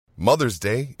Mother's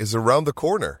Day is around the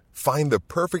corner. Find the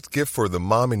perfect gift for the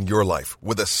mom in your life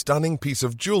with a stunning piece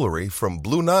of jewelry from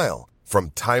Blue Nile.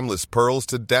 From timeless pearls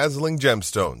to dazzling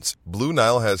gemstones, Blue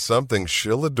Nile has something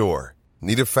she'll adore.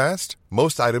 Need it fast?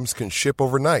 Most items can ship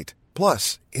overnight.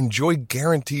 Plus, enjoy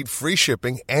guaranteed free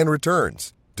shipping and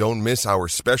returns. Don't miss our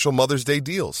special Mother's Day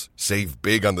deals. Save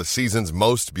big on the season's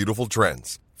most beautiful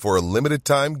trends. For a limited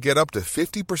time, get up to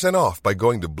 50% off by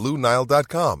going to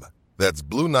BlueNile.com. That's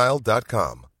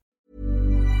BlueNile.com.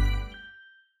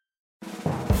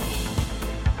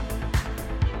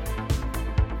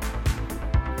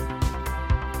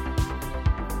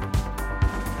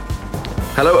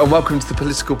 Hello and welcome to The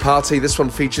Political Party. This one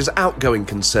features outgoing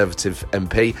Conservative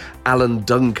MP Alan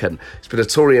Duncan. He's been a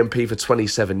Tory MP for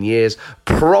 27 years,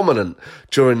 prominent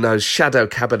during those shadow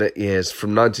cabinet years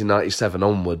from 1997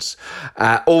 onwards.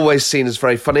 Always seen as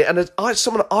very funny, and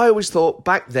someone I always thought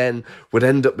back then would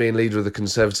end up being leader of the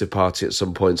Conservative Party at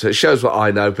some point. So it shows what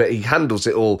I know, but he handles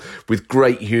it all with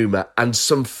great humour and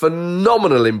some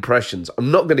phenomenal impressions. I'm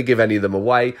not going to give any of them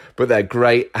away, but they're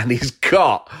great, and he's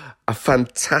got a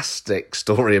fantastic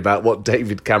story about what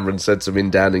David Cameron said to him in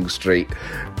Downing Street.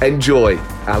 Enjoy,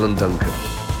 Alan Duncan.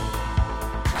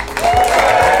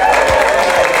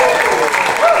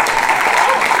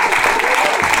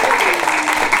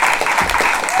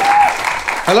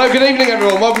 Hello, good evening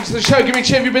everyone. Welcome to the show. Give me a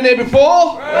cheer if you've been here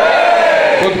before.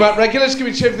 Hooray! Welcome back regulars. Give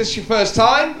me a cheer if this is your first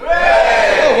time. Hooray!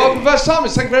 Oh, welcome first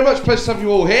timers. Thank you very much. Pleasure to have you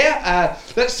all here.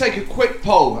 Let's take a quick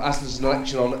poll as there's an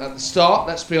election on at the start.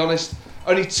 Let's be honest.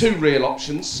 Only two real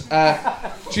options.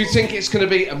 Do you think it's going to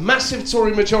be a massive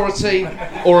Tory majority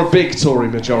or a big Tory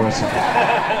majority?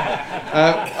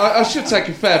 I should take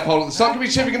a fair poll at the start. Give me a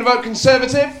cheer if you're going to vote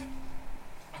Conservative.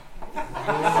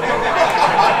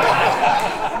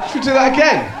 Should we do that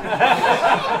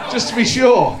again? Just to be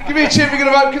sure. Give me a cheer if you're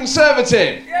going to vote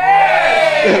Conservative.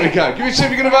 Yay! There we go. Give me a cheer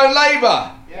if you're going to vote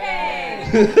Labour. Yay!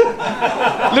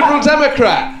 Liberal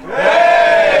Democrat.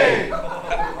 Yay!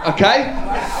 Okay.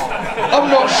 I'm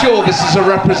not sure this is a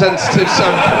representative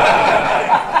sample,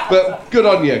 but good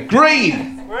on you.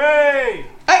 Green. Hooray!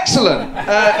 Excellent.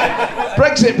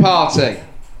 Brexit Party.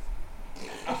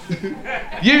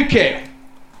 UKIP.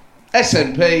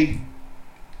 SNP.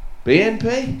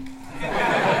 BNP.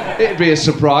 It'd be a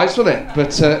surprise, wouldn't it?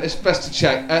 But it's best to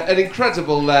check. An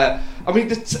incredible... I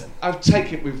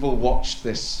take it we've all watched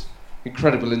this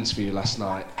incredible interview last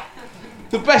night.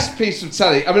 The best piece of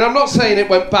telly. I mean, I'm not saying it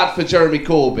went bad for Jeremy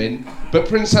Corbyn, but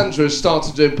Prince Andrew has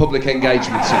started doing public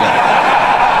engagements again.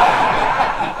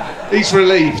 He's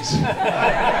relieved.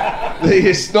 He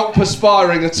is not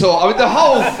perspiring at all. I mean, the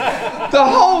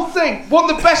whole thing. One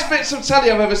of the best bits of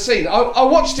telly I've ever seen. I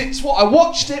watched it. I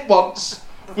watched it once.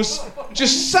 Was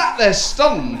just sat there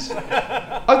stunned.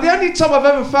 The only time I've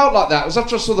ever felt like that was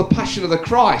after I saw The Passion of the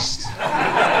Christ.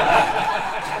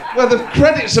 Where the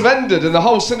credits have ended and the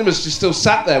whole cinema's just still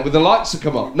sat there with the lights have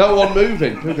come up, no one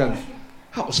moving. People going,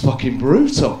 that was fucking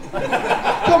brutal.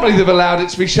 Can't believe they've allowed it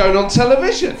to be shown on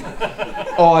television.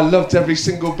 Oh, I loved every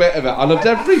single bit of it. I loved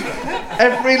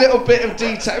every little bit of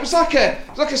detail. It was like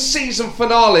a season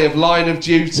finale of Line of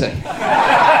Duty.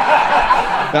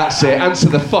 That's it. Answer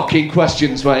the fucking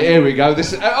questions, mate. Here we go.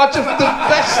 This is the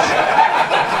best.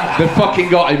 They've fucking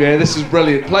got him here. This is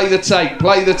brilliant. Play the tape.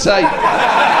 Play the tape.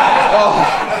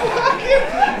 Oh.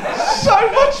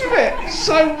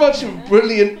 So much of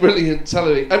brilliant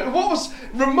television. And what was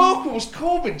remarkable was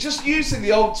Corbyn just using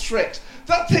the old tricks.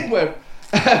 That thing where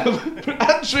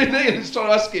Andrew Neil is trying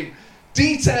to ask him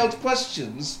detailed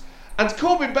questions, and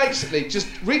Corbyn basically just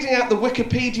reading out the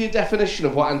Wikipedia definition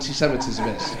of what anti-Semitism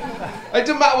is. It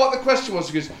doesn't matter what the question was.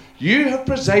 He goes, "You have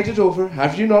presided over,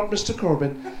 have you not, Mr.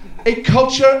 Corbyn, a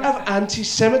culture of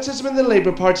anti-Semitism in the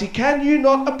Labour Party. Can you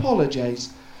not apologise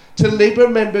to Labour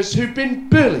members who've been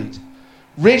bullied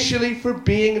racially for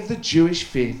being of the Jewish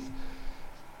faith?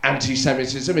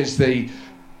 Anti-Semitism is the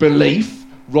belief,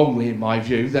 wrongly in my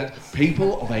view, that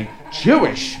people of a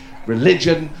Jewish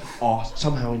religion are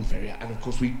somehow inferior. And of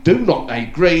course we do not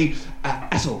agree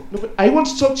at all. No, but I want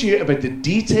to talk to you about the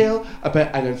detail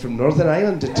about... And I'm from Northern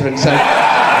Ireland, it turns out.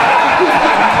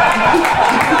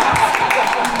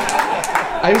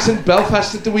 I was in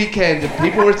Belfast at the weekend and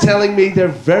people were telling me they're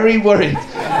very worried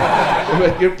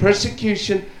about your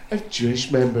persecution of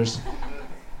Jewish members.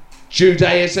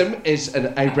 Judaism is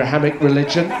an Abrahamic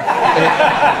religion,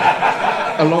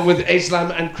 along with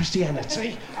Islam and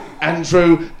Christianity,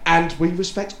 Andrew, and we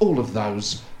respect all of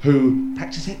those who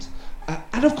practice it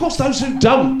And of course, those who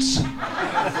don't.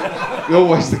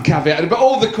 Always the caveat. But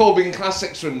all the Corbyn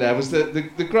classics are in there. Was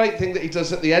the great thing that he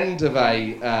does at the end of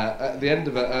an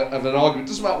argument.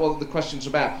 Doesn't matter what the question's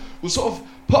about. Will sort of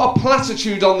put a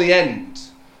platitude on the end.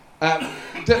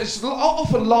 That is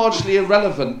often largely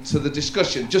irrelevant to the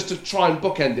discussion, just to try and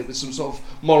bookend it with some sort of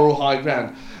moral high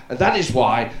ground. And that is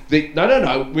why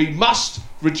we must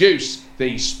reduce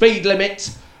the speed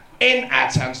limit in our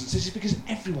towns and cities because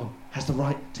everyone has the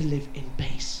right to live in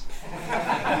peace.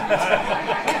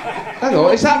 Hang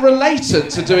on, is that related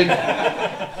to doing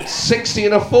 60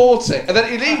 and a 40? And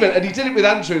then he did it with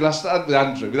Andrew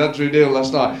Neil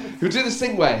last night. He'll do this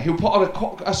thing where he'll put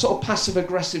on a sort of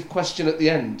passive-aggressive question at the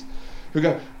end. He'll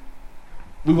go,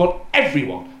 we want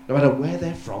everyone, no matter where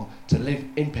they're from, to live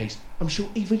in peace. I'm sure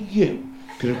even you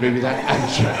could agree with that,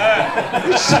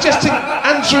 Andrew. He's suggesting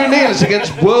Andrew Neil is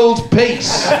against world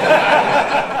peace.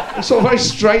 A sort of very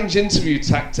strange interview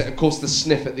tactic. Of course, the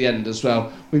sniff at the end as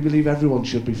well. We believe everyone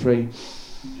should be free.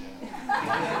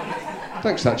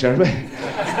 Thanks for that, Jeremy.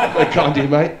 Very kind of you,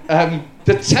 mate.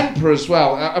 The temper as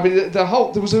well. I mean, there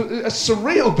was a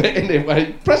surreal bit in it where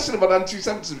he pressing him on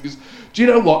anti-Semitism because, do you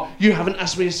know what? You haven't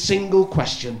asked me a single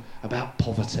question about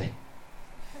poverty.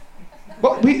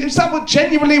 Is that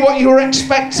genuinely what you were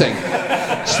expecting?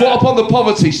 Swap on the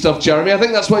poverty stuff, Jeremy. I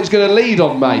think that's what he's going to lead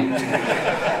on, mate.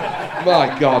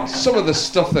 My God, some of the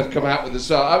stuff they've come out with as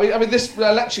well. I mean, this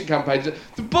election campaign,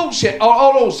 the bullshit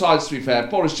on all sides. To be fair,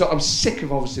 I'm sick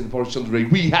of obviously the Boris Johnson.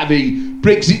 We have a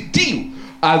Brexit deal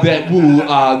that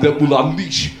will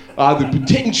unleash the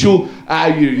potential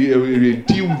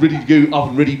deal ready to go,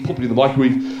 oven ready, pop it in the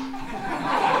microwave.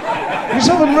 It's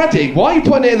oven ready. Why are you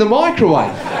putting it in the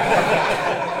microwave?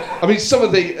 I mean, some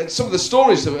of the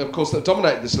stories, of course, that have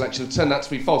dominated this election have turned out to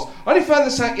be false. I only found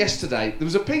this out yesterday. There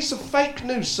was a piece of fake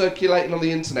news circulating on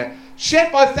the internet,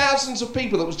 shared by thousands of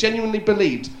people, that was genuinely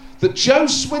believed that Joe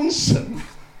Swinson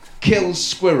kills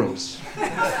squirrels.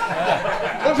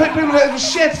 It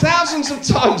was shared thousands of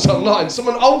times online.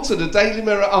 Someone altered a Daily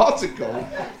Mirror article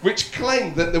which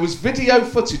claimed that there was video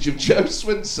footage of Joe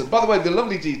Swinson. By the way, the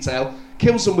lovely detail,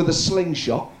 kills them with a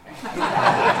slingshot.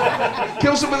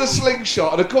 Kills him with a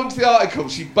slingshot, and according to the article,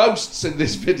 she boasts in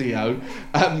this video,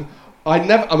 I'm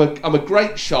a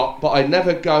great shot, but I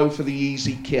never go for the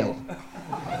easy kill.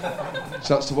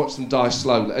 So that's to watch them die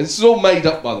slowly. And this is all made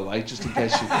up, by the way, just in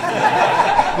case you...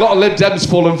 A lot of Lib Dems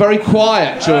fallen very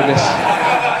quiet during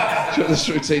this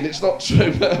routine. It's not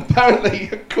true, but apparently,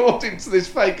 according to this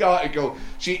fake article,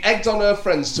 she egged on her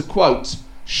friends to, quote,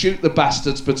 shoot the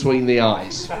bastards between the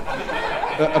eyes.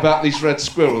 About these red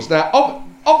squirrels. Now,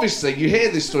 obviously, you hear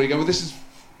this story, you go, well, this is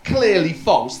clearly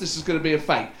false, this is going to be a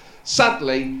fake.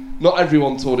 Sadly, not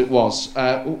everyone thought it was.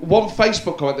 One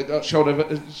Facebook comment that got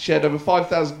shared over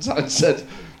 5,000 times said,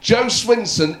 Joe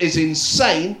Swinson is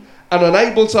insane and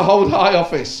unable to hold high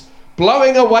office.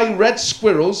 Blowing away red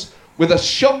squirrels with a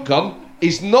shotgun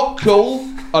is not cool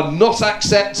and not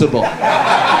acceptable.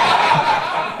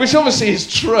 Which obviously is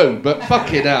true, but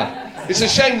fucking hell. It's a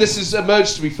shame this has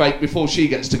emerged to be fake before she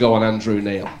gets to go on Andrew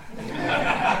Neil.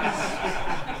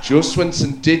 Joe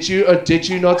Swinson, did you or did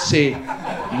you not say,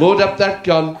 load up that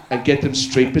gun and get them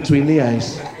straight between the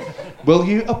eyes? Will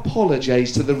you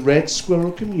apologise to the red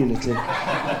squirrel community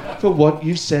for what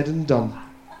you've said and done?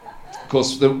 Of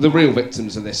course, the real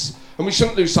victims of this, and we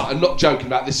shouldn't lose sight, I'm not joking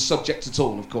about this subject at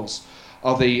all, of course,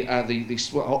 are the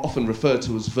what are often referred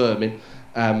to as vermin,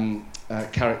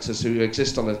 characters who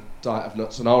exist on a diet of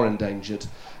nuts and are endangered.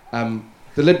 The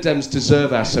Lib Dems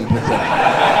deserve our sympathy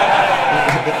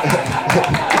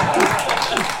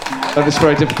at this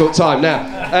very difficult time. Now,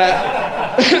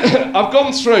 I've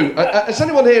gone through... has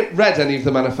anyone here read any of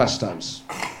the manifestos?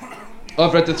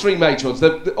 I've read the three major ones.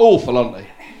 They're awful, aren't they?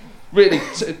 Really,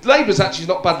 Labour's actually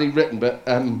not badly written, but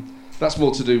that's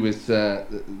more to do with the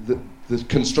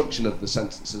construction of the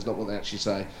sentences, not what they actually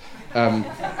say.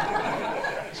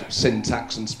 Sort of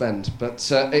syntax and spend, but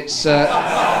it's...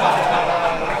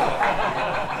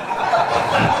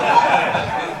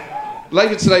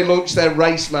 Labour today launched their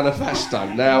race manifesto.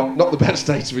 Now, not the best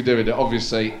day to be doing it,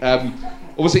 obviously. Or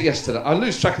was it yesterday? I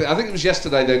lose track of it. I think it was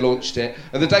yesterday they launched it.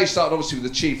 And the day started, obviously, with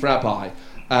the chief rabbi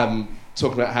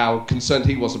talking about how concerned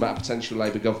he was about a potential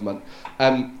Labour government.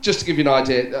 Just to give you an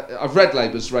idea, I've read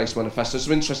Labour's race manifesto,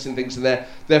 some interesting things in there.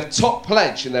 Their top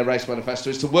pledge in their race manifesto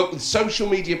is to work with social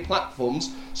media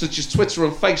platforms, such as Twitter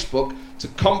and Facebook, to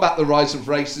combat the rise of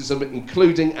racism,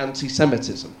 including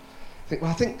anti-Semitism.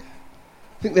 I think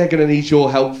they're going to need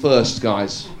your help first,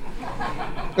 guys.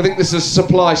 I think this is a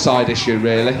supply side issue,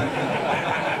 really.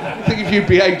 I think if you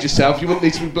behaved yourself, you wouldn't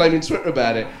need to be blaming Twitter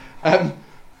about it.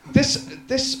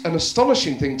 this an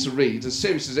astonishing thing to read, as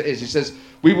serious as it is. He says,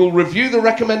 "We will review the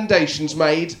recommendations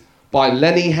made by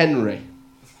Lenny Henry."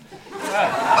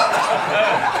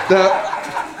 Now,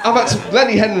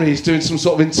 Lenny Henry is doing some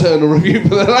sort of internal review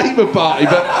for the Labour Party,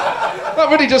 but that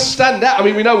really does stand out. I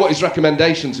mean, we know what his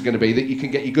recommendations are going to be, that you can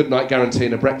get your good night guarantee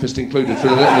and a breakfast included for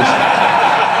the little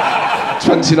as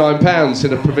 £29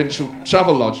 in a provincial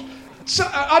travel lodge. So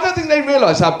I don't think they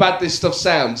realise how bad this stuff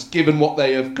sounds, given what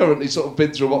they have currently sort of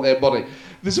been through, what they embody.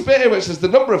 There's a bit here which says the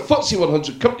number of FTSE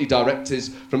 100 company directors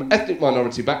from ethnic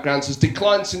minority backgrounds has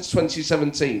declined since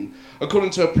 2017, according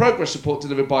to a progress report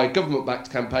delivered by a government-backed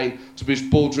campaign to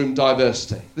boost boardroom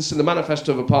diversity. This is the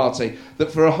manifesto of a party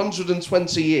that for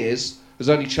 120 years has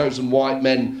only chosen white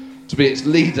men to be its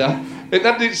leader.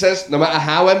 It says, no matter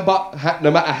how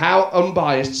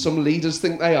unbiased some leaders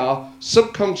think they are,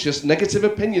 subconscious negative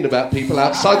opinion about people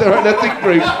outside their own ethnic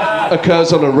group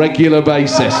occurs on a regular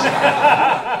basis.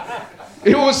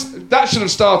 That should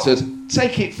have started,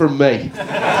 take it from me.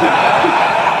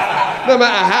 No matter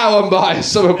how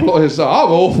unbiased some employers are,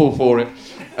 I'm awful for it.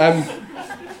 At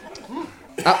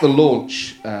the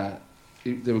launch,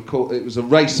 it was a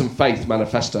race and faith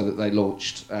manifesto that they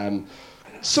launched.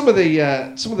 Some of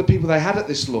the people they had at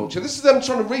this launch, and this is them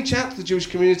trying to reach out to the Jewish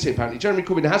community, apparently. Jeremy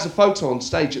Corbyn has a photo on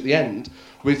stage at the end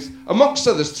with, amongst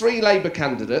others, 3 Labour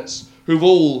candidates who've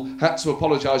all had to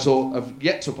apologise or have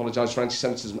yet to apologise for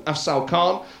anti-Semitism. Afsal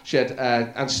Khan shared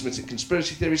anti-Semitic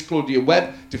conspiracy theories. Claudia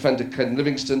Webb defended Ken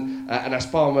Livingstone. And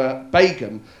Asbama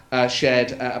Begum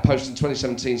shared a post in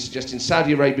 2017 suggesting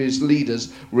Saudi Arabia's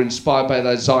leaders were inspired by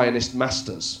their Zionist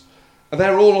masters. And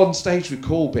they're all on stage with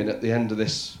Corbyn at the end of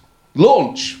this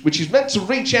launch, which is meant to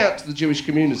reach out to the Jewish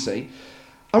community.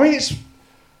 I mean, it's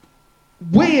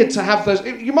weird to have those.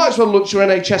 You might as well launch your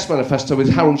NHS manifesto with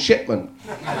Harold Shipman.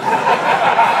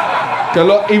 Go,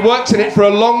 look, he worked in it for a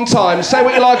long time. Say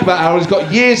what you like about Harold, he's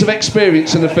got years of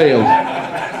experience in the field.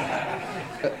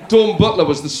 Dawn Butler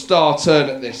was the star turn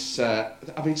at this. I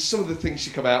mean, some of the things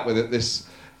she come out with at this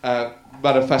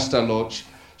manifesto launch.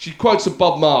 She quoted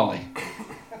Bob Marley.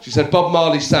 She said, Bob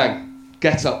Marley sang,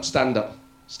 "Get up, stand up.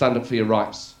 Stand up for your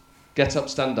rights. Get up,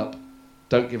 stand up.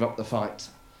 Don't give up the fight."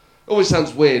 Always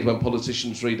sounds weird when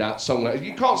politicians read out song like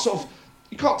you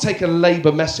can't take a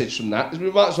Labour message from that. We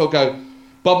might as well go,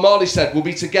 Bob Marley said, "We'll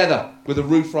be together with a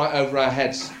roof right over our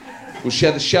heads. We'll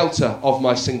share the shelter of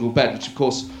my single bed," which of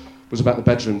course was about the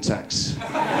bedroom tax.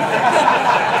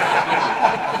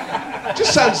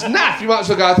 Just sounds naff. You might as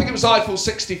well go, I think it was Eiffel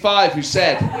 65 who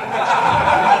said,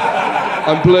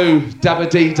 "I'm blue,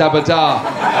 dabba-dee,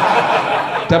 dabba-da.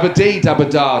 Dabba-dee,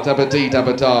 dabba-da, dabba-dee,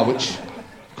 dabba-da," which,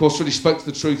 of course, really spoke to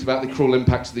the truth about the cruel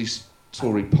impact of these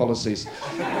Tory policies.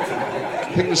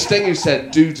 I think it was Sting who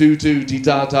said, "Do, do, do, dee,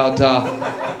 da, da,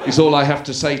 da, is all I have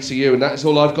to say to you," and that is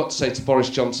all I've got to say to Boris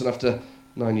Johnson after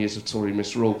 9 years of Tory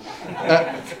misrule.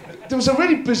 There was a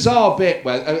really bizarre bit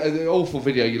where an awful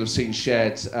video you'll have seen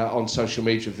shared on social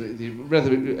media of the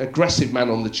rather aggressive man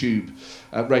on the tube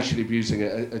racially abusing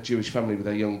a Jewish family with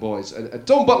their young boys.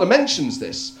 Dawn Butler mentions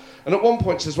this, and at one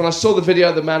point says, "When I saw the video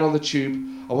of the man on the tube,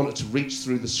 I wanted to reach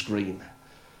through the screen."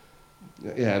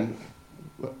 Yeah, and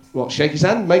what, shake his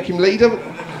hand, make him leader,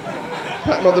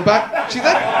 pat him on the back.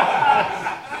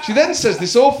 She then says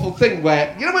this awful thing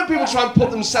where, you know when people try and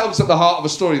put themselves at the heart of a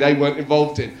story they weren't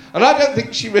involved in? And I don't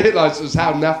think she realises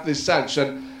how naff this sounds. She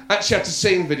said, actually after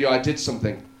seeing the video I did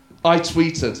something. I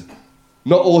tweeted,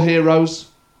 "Not all heroes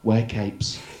wear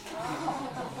capes."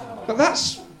 But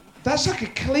that's like a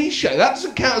cliche. That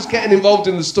doesn't count as getting involved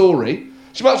in the story.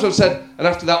 She might as well have said, "And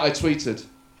after that I tweeted,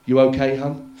 'You okay,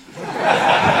 hun?'"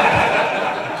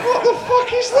 What the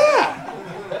fuck is that?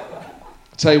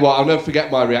 Tell you what, I'll never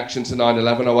forget my reaction to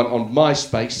 9/11. I went on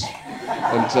MySpace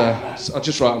and I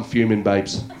just write on fuming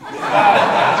babes.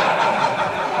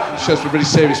 Shows we're really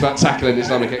serious about tackling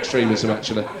Islamic extremism,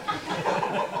 actually.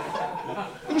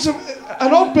 There was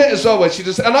an odd bit as well where she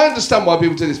just, and I understand why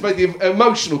people do this, made the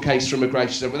emotional case for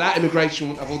immigration. She said, without immigration,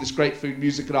 we wouldn't have all this great food,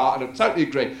 music and art, and I totally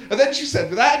agree. And then she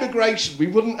said, without immigration, we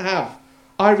wouldn't have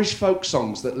Irish folk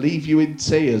songs that leave you in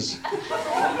tears.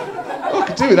 Oh, I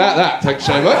could do without that, thanks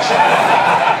so much.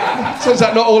 Turns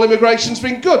out not all immigration's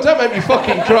been good. Don't make me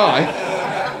fucking cry.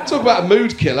 Talk about a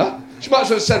mood killer. She might as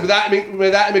well have said, without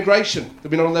immigration,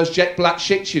 there'd be none of those jet black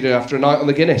shits you do after a night on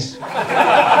the Guinness.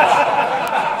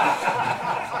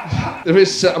 There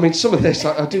is, I mean, some of this,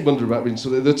 I do wonder about reading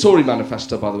some of the Tory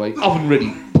manifesto, by the way. Oven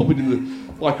ready, pop it in the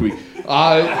microwave.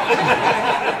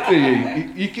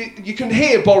 You can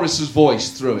hear Boris's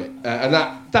voice through it, and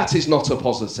that is not a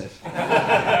positive.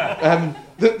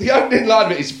 The opening line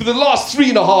of it is, for the last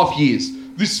 3.5 years,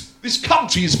 this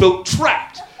country has felt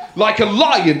trapped like a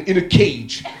lion in a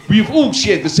cage. We have all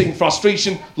shared the same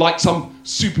frustration, like some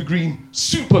super green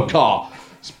supercar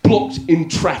blocked in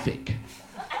traffic.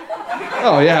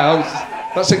 Oh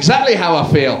yeah, that's exactly how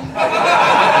I feel.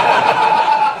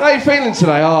 How are you feeling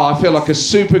today? Oh, I feel like a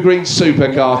super green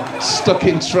supercar stuck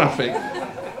in traffic.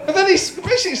 And then he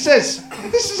basically says,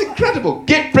 this is incredible,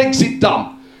 get Brexit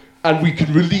done and we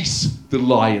can release the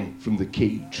lion from the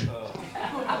cage.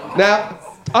 Now,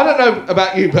 I don't know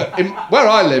about you, but where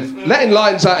I live, letting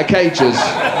lions out of cages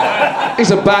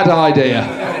is a bad idea.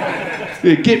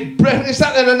 Is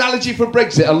that an analogy for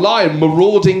Brexit? A lion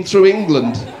marauding through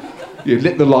England? You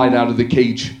let the lion out of the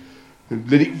cage.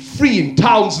 Let it free in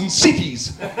towns and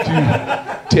cities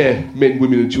to tear men,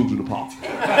 women and children apart.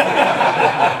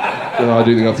 I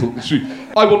do think I thought this through.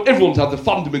 I want everyone to have the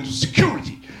fundamental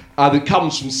security that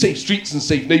comes from safe streets and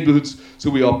safe neighbourhoods, so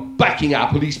we are backing our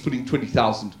police, putting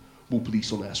 20,000 more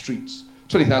police on our streets.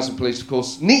 20,000 police, of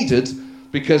course, needed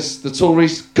because the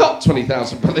Tories cut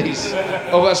 20,000 police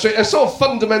on our street. A sort of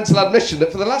fundamental admission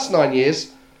that for the last 9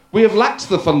 years, we have lacked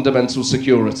the fundamental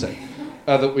security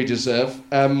that we deserve.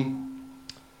 I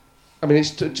mean,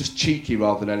 it's just cheeky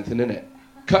rather than anything, isn't it?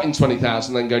 Cutting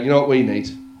 20,000 then going, you know what we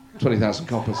need? 20,000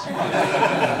 coppers.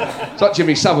 It's like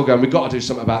Jimmy Savile going, we've got to do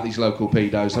something about these local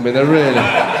pedos. I mean, they're really...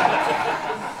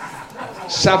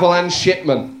 Savile and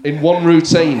Shipman in one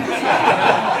routine.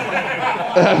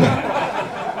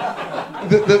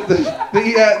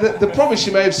 The promise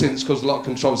you may have seen, it's caused a lot of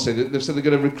controversy. They've said they're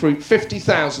going to recruit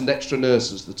 50,000 extra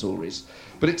nurses, the Tories.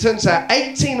 But it turns out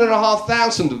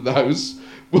 18,500 of those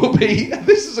will be,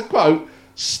 this is a quote,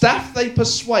 staff they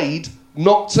persuade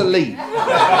not to leave.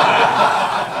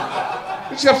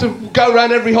 You have to go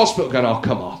around every hospital going, oh,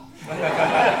 come on.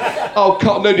 Oh,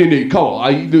 no, come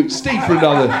on. Look, stay for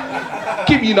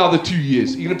give me another 2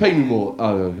 years. You're going to pay me more.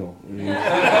 Oh, no.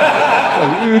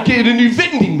 You're getting a new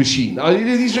vending machine.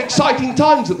 These are exciting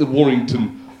times at the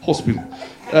Warrington Hospital.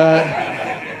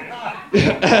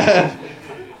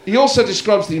 He also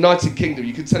describes the United Kingdom.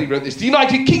 You can tell he wrote this. The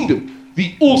United Kingdom,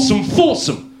 the awesome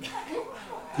foursome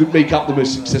that make up the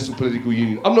most successful political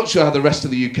union. I'm not sure how the rest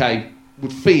of the UK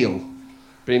would feel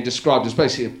being described as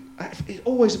basically it's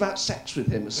always about sex with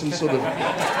him. It's some sort of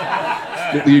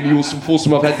not the only awesome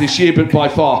foursome I've had this year, but by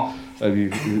far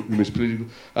the most political.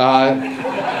 I'm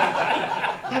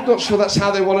not sure that's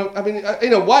how they want to. I mean,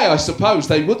 in a way, I suppose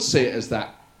they would see it as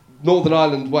that. Northern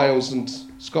Ireland, Wales, and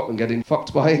Scotland getting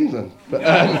fucked by England, but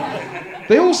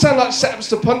they all sound like setups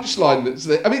to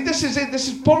punchline. I mean, this is it. This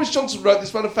is Boris Johnson wrote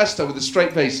this manifesto with a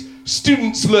straight face.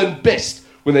 Students learn best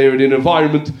when they are in an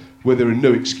environment where there are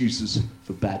no excuses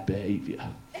for bad behaviour.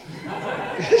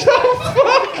 Oh,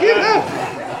 fucking hell.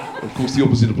 Of course, the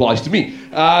opposite applies to me.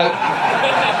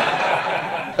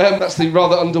 That's the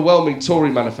rather underwhelming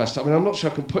Tory manifesto. I mean, I'm not sure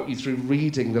I can put you through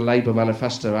reading the Labour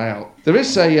manifesto out. There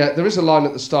is a line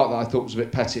at the start that I thought was a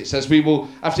bit petty. It says, we will,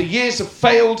 after years of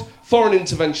failed foreign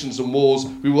interventions and wars,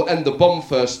 we will end the bomb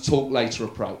first, talk later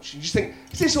approach. You just think,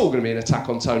 is this all going to be an attack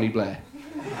on Tony Blair?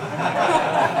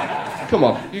 Come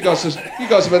on, you guys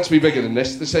are meant to be bigger than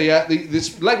this. They say,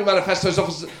 this Labour manifesto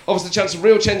offers the chance of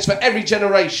real change for every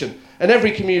generation and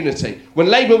every community. When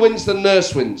Labour wins, the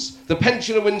nurse wins. The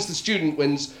pensioner wins, the student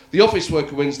wins. The office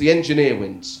worker wins, the engineer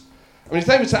wins. I mean, if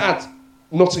they were to add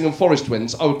Nottingham Forest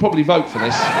wins, I would probably vote for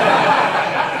this.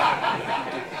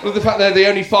 But the fact they're the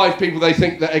only 5 people they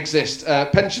think that exist.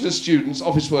 Pensioners, students,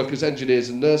 office workers, engineers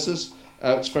and nurses.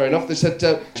 It's fair enough. They said,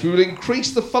 we will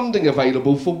increase the funding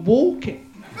available for walking.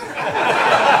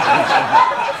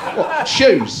 What?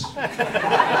 Shoes?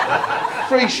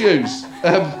 Free shoes.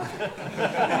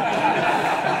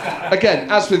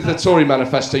 Again, as with the Tory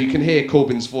manifesto, you can hear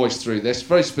Corbyn's voice through this.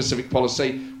 Very specific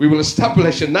policy. We will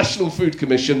establish a National Food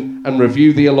Commission and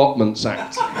review the Allotments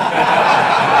Act.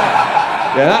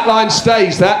 Yeah, that line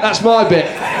stays, that's my bit.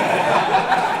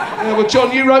 Yeah, well,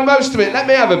 John, you wrote most of it. Let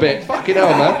me have a bit. Fucking hell,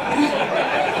 man.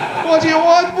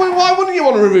 Why wouldn't you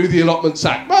want to review the Allotments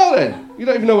Act? Well then, you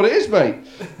don't even know what it is, mate.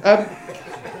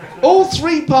 All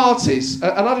 3 parties,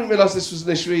 and I didn't realise this was an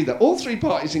issue either, all 3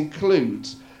 parties include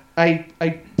a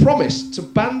promise to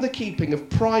ban the keeping of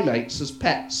primates as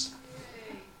pets.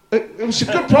 It was a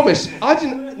good promise. I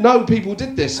didn't know people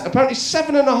did this. Apparently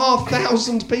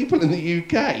 7,500 people in the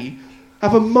UK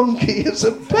have a monkey as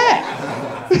a pet.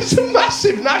 It's a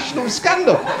massive national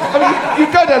scandal. I mean,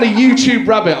 you go down a YouTube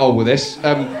rabbit hole with this.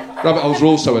 Rabbit holes are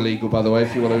also illegal, by the way,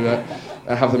 if you want to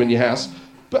have them in your house.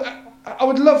 But I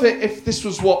would love it if this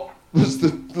was what was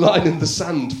the line in the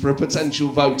sand for a potential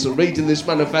voter reading this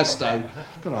manifesto.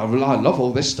 God, I love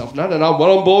all this stuff. No, I'm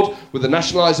well on board with the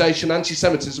nationalisation,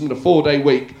 anti-Semitism and a 4-day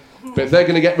week. But if they're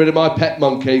going to get rid of my pet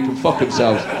monkey, he can fuck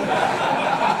themselves.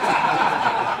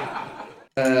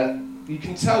 you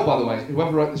can tell, by the way,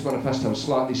 whoever wrote this manifesto was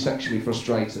slightly sexually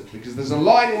frustrated, because there's a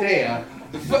line in here,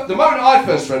 the moment I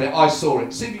first read it, I saw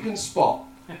it. See if you can spot.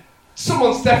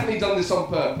 Someone's definitely done this on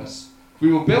purpose.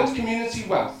 We will build community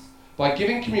wealth by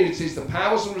giving communities the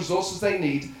powers and resources they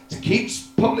need to keep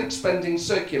public spending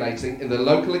circulating in the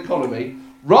local economy,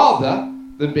 rather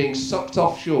than being sucked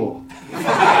offshore.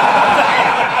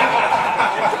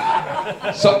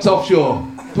 Sucked offshore.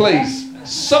 Please.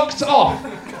 Sucked off.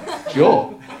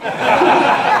 Sure.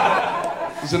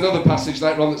 There's another passage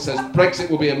later on that says Brexit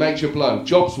will be a major blow.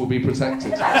 Jobs will be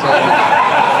protected.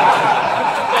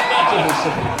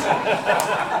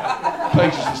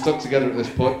 Pages are stuck together at this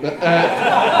point. But,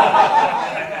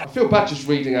 I feel bad just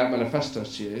reading out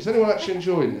manifestos to you. Is anyone actually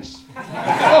enjoying this?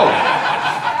 Oh,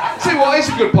 see what is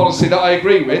a good policy that I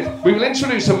agree with? We will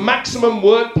introduce a maximum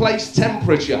workplace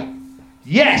temperature.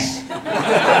 Yes!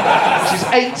 Which is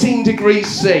 18 degrees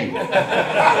C.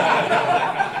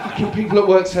 Fucking people at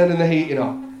work turning the heating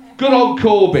on. Good old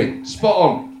Corbyn. Spot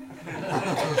on.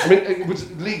 I mean, it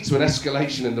would lead to an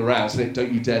escalation in the rows, and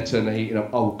don't you dare turn the heating up.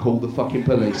 Oh, call the fucking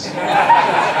police.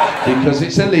 Because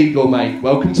it's illegal, mate.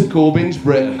 Welcome to Corbyn's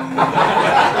Britain.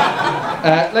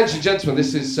 Ladies and gentlemen,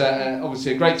 this is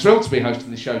obviously a great thrill to be hosting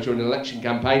the show during an election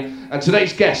campaign. And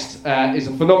today's guest is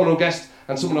a phenomenal guest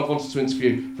and someone I've wanted to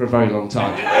interview for a very long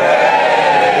time.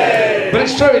 But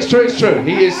it's true.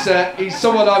 He's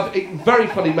someone a very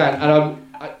funny man, and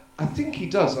I think he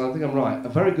does, and I think I'm right, a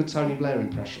very good Tony Blair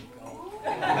impression.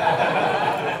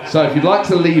 So if you'd like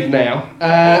to leave now,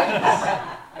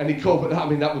 any call, but I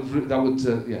mean that would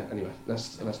yeah. Anyway,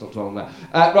 let's not dwell on that.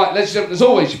 Right, ladies and gentlemen, as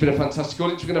always, you've been a fantastic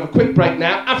audience. We're going to have a quick break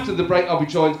now. After the break, I'll be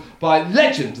joined by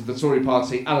legend of the Tory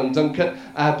party, Alan Duncan.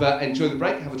 But enjoy the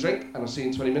break, have a drink, and I'll see you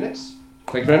in 20 minutes.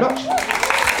 Thank you very much.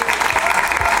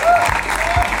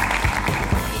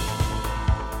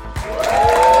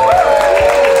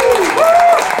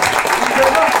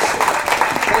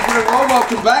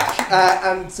 Welcome back,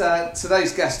 and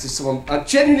today's guest is someone I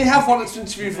genuinely have wanted to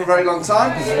interview for a very long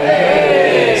time.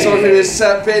 Someone who has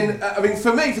been, I mean,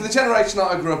 for me, for the generation that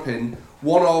I grew up in,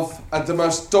 one of the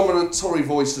most dominant Tory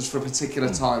voices for a particular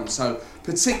time. So,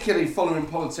 particularly following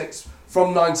politics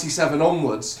from '97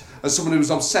 onwards, as someone who was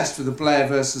obsessed with the Blair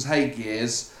versus Hague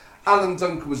years, Alan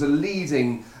Duncan was a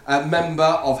leading member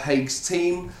of Hague's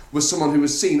team, was someone who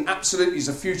was seen absolutely as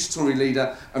a future Tory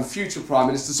leader and future Prime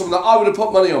Minister, someone that I would have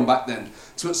put money on back then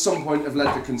to at some point have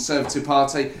led the Conservative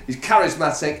Party. He's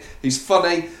charismatic, he's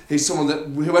funny, he's someone that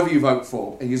whoever you vote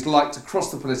for, he's liked across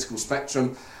the political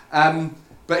spectrum,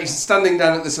 but he's standing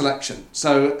down at this election.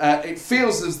 So it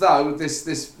feels as though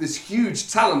this huge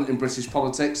talent in British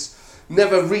politics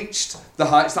never reached the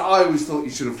heights that I always thought he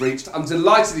should have reached. I'm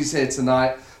delighted he's here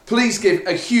tonight. Please give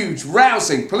a huge,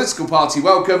 rousing political party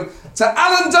welcome to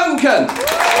Alan Duncan.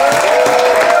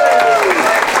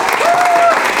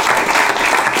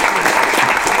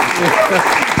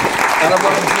 Alan,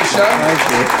 welcome to the show. Thank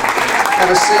you. Have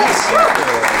a seat.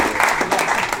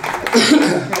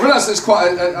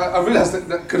 I realise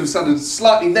that could have sounded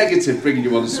slightly negative bringing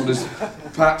you on as someone who's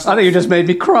perhaps... I think you just made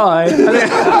me cry.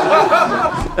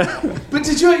 But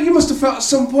you must have felt at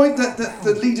some point that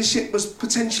the leadership was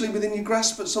potentially within your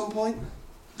grasp at some point?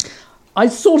 I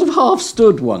sort of half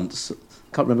stood once.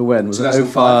 Can't remember when. Was it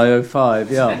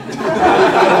 05, yeah.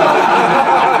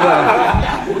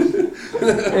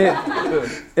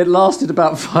 It lasted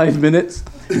about 5 minutes,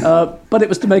 but it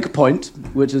was to make a point,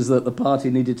 which is that the party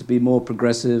needed to be more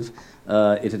progressive.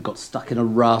 It had got stuck in a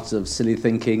rut of silly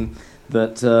thinking,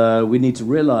 that we need to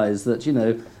realise that, you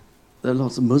know, there are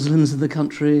lots of Muslims in the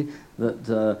country,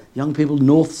 that young people,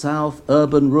 north, south,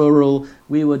 urban, rural,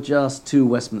 we were just too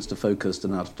Westminster focused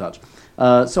and out of touch.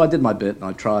 So I did my bit, and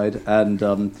I tried, and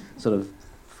sort of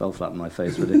fell flat on my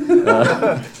face with it.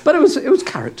 But it was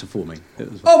character forming.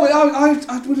 But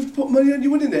I would have put money on you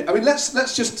winning it. I mean, let's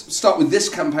just start with this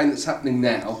campaign that's happening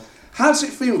now. How does it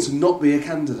feel to not be a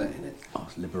candidate in it? Oh,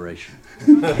 it's liberation.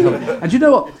 And you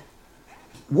know what?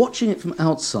 Watching it from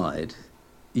outside,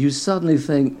 you suddenly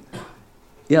think,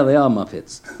 yeah, they are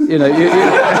Muppets. You know,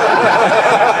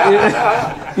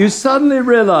 you suddenly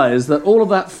realise that all of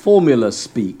that formula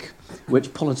speak,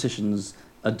 which politicians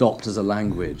adopt as a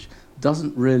language,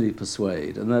 doesn't really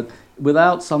persuade, and that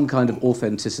without some kind of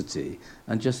authenticity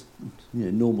and just, you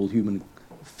know, normal human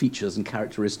features and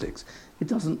characteristics, it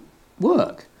doesn't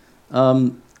work.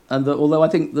 And that although I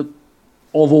think the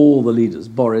of all the leaders,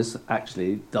 Boris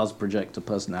actually does project a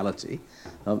personality.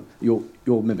 Your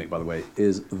mimic, by the way,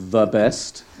 is the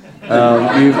best.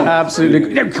 You've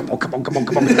absolutely... No, come on.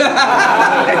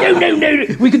 No.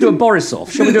 We could do a Boris-off.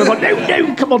 Shall we do a...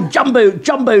 No, come on,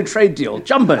 jumbo trade deal.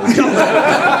 Jumbo.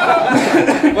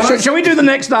 Shall we do the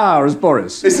next hour as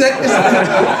Boris? No,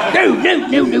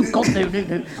 God, no.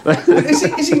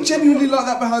 Is he genuinely like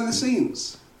that behind the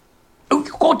scenes? Oh,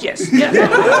 God, yes. Yeah.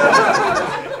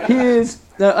 He is...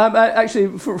 No,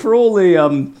 actually, for all the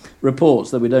reports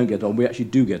that we don't get on, we actually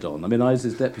do get on. I mean, I was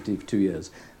his deputy for 2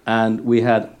 years, and we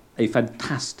had a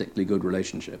fantastically good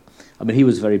relationship. I mean, he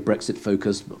was very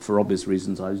Brexit-focused, but for obvious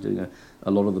reasons. I was doing a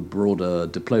lot of the broader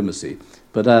diplomacy.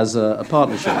 But as a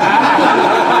partnership...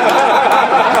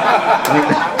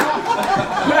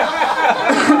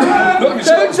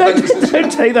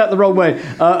 Don't take that the wrong way.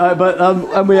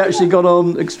 And we actually got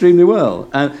on extremely well.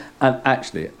 And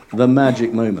actually, the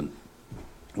magic moment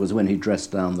was when he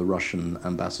dressed down the Russian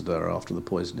ambassador after the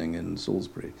poisoning in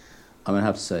Salisbury. I mean, I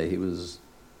have to say, he was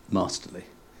masterly.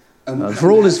 For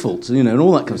all his faults, and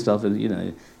all that kind of stuff,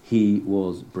 he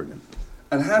was brilliant.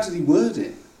 And how did he word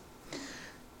it?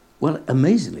 Well,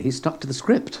 amazingly, he stuck to the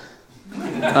script.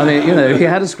 I mean, he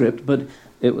had a script, but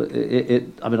I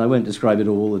mean, I won't describe it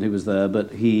all, and he was there,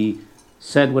 but he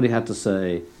said what he had to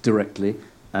say directly,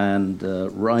 and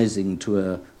rising to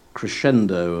a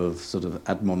crescendo of sort of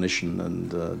admonition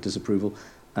and disapproval,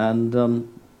 and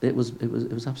it was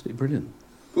absolutely brilliant.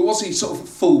 But was he sort of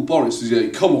full Boris? Was he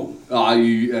like, come on,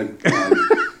 you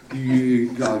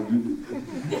come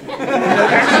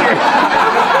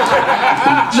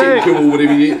on,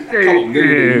 whatever you... Come on,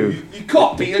 you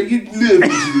can't be, you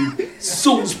nervous,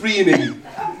 Salisbury and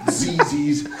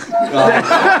ZZs.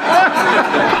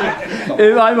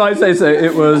 If I might say so,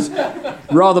 it was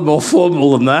rather more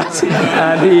formal than that,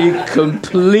 and he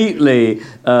completely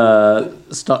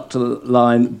stuck to the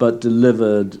line, but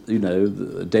delivered, the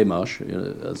démarche,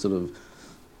 a sort of,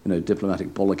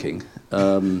 diplomatic bollocking,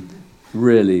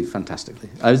 really fantastically.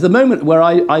 It was the moment where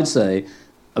I'd say,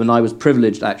 I mean, I was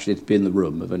privileged actually to be in the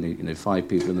room, of only 5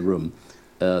 people in the room,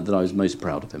 that I was most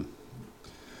proud of him.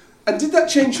 And did that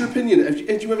change your opinion?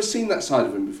 Have you ever seen that side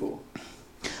of him before?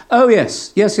 Oh,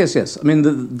 yes. I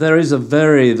mean, there is a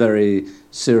very, very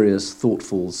serious,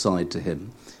 thoughtful side to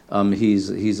him.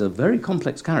 He's a very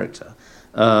complex character,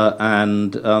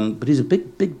 but he's a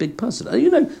big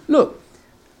person. Look,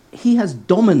 he has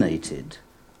dominated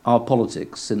our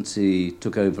politics since he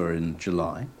took over in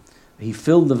July. He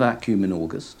filled the vacuum in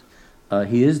August.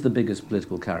 He is the biggest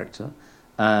political character,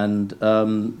 and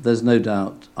there's no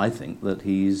doubt, I think, that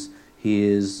he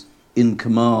is in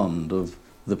command of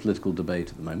the political debate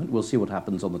at the moment. We'll see what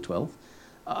happens on the 12th.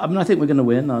 I mean, I think we're going to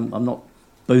win. I'm not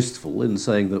boastful in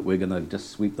saying that we're going to just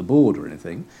sweep the board or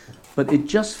anything, but it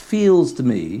just feels to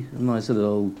me, in my sort of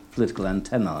old political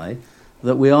antennae,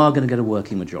 that we are going to get a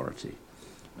working majority.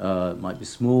 It might be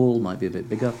small, might be a bit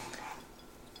bigger,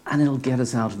 and it'll get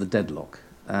us out of the deadlock.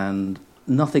 And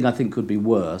nothing, I think, could be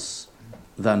worse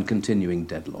than continuing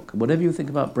deadlock. Whatever you think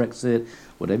about Brexit,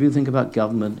 whatever you think about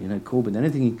government, Corbyn,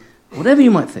 anything, whatever you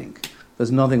might think,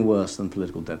 there's nothing worse than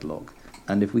political deadlock.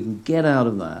 And if we can get out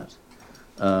of that,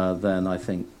 then I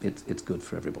think it's good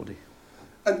for everybody.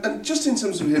 And just in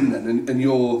terms of him then, and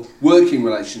your working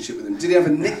relationship with him, did he have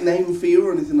a nickname for you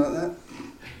or anything like that?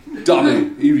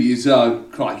 Duncan, here he is,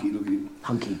 crikey, look at him.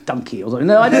 Hunky Dunky or something.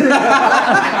 No, I didn't.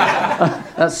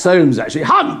 That's Soames, actually.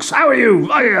 Hunks, how are you?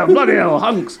 Oh, bloody hell,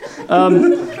 Hunks. He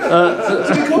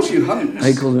calls you Hunks?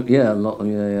 He calls him, yeah, a lot,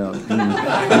 yeah.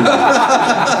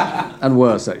 And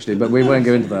worse, actually, but we won't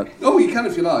go into that. Oh, you can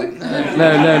if you like.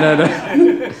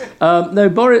 No,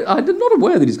 Boris, I'm not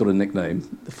aware that he's got a nickname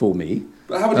for me.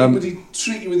 But how would he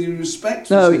treat you with your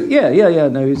respect? No, yeah.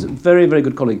 No, he's a very, very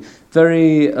good colleague.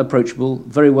 Very approachable,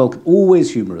 very welcome, always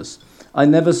humorous. I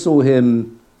never saw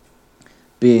him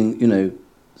being,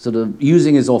 sort of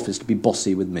using his office to be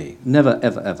bossy with me. Never,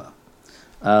 ever.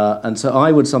 And so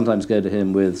I would sometimes go to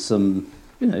him with some,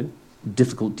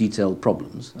 difficult, detailed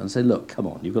problems and say, look, come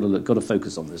on, you've got to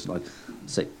focus on this. And I'd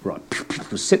say, right,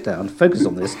 sit down, focus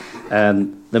on this,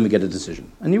 and then we get a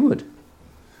decision. And you would.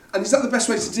 And is that the best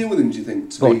way to deal with him, do you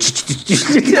think? To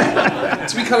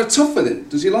be kind of tough with him?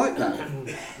 Does he like that?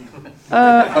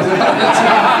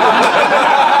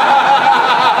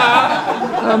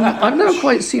 I've never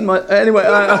quite seen my... Anyway,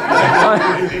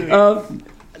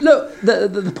 look,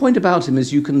 the point about him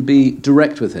is you can be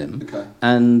direct with him, okay.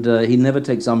 And he never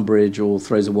takes umbrage or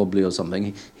throws a wobbly or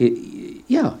something.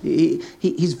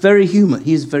 He's very human.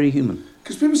 He is very human.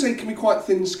 Because people say he can be quite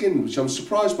thin-skinned, which I'm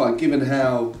surprised by, given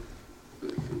how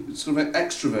sort of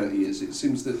extrovert he is. It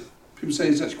seems that people say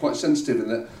he's actually quite sensitive and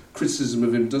that criticism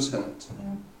of him does hurt.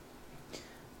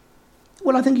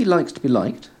 Well, I think he likes to be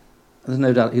liked. There's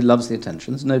no doubt he loves the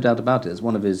attention. There's no doubt about it. It's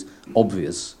one of his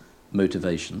obvious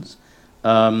motivations.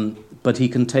 But he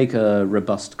can take a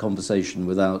robust conversation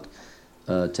without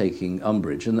taking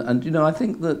umbrage. And you know, I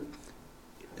think that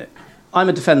I'm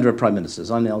a defender of prime ministers.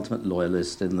 I'm the ultimate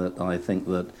loyalist in that I think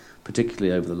that,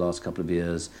 particularly over the last couple of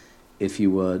years, if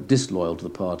you were disloyal to the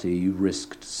party, you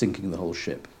risked sinking the whole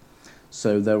ship.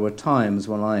 So there were times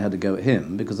when I had to go at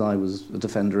him because I was a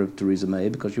defender of Theresa May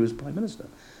because she was Prime Minister.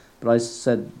 But I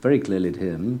said very clearly to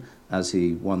him, as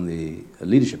he won the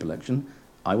leadership election,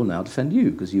 I will now defend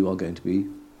you because you are going to be,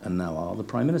 and now are, the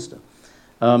Prime Minister.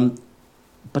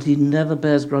 But he never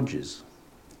bears grudges.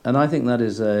 And I think that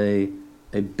is a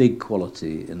big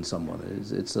quality in someone.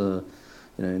 It's a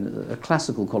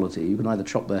classical quality. You can either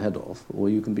chop their head off or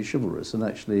you can be chivalrous, and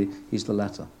actually he's the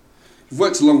latter. You've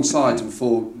worked alongside and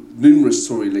for numerous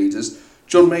Tory leaders.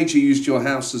 John Major used your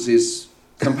house as his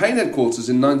campaign headquarters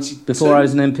in 1992. Before I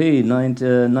was an MP,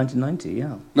 1990,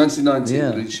 yeah. 1990,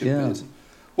 yeah, the leadership yeah. bid.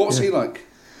 What was he like?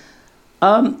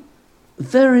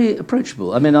 Very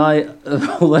approachable. I mean,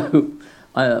 although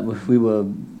we were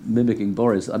mimicking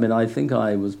Boris, I mean, I think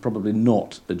I was probably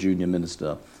not a junior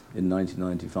minister in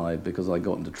 1995 because I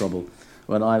got into trouble.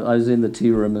 When I was in the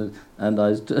tea room and I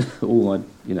was all my,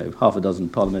 half a dozen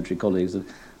parliamentary colleagues, and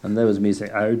there was me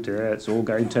saying, "Oh dear, it's all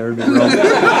going terribly wrong."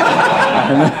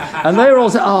 and they were all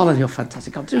saying, "Oh, you're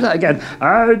fantastic! I'll do that again."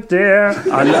 "Oh dear,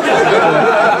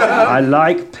 I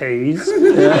like peas."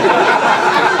 Yeah.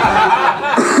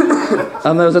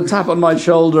 And there was a tap on my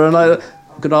shoulder, and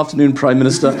 "Good afternoon, Prime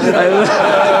Minister."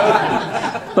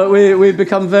 But we've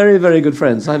become very, very good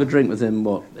friends. I have a drink with him,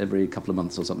 every couple of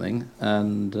months or something,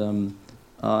 and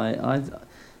I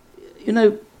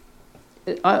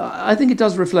think it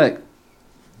does reflect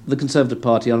the Conservative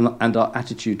Party and our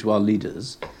attitude to our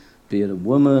leaders, be it a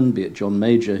woman, be it John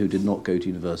Major, who did not go to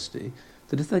university,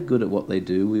 that if they're good at what they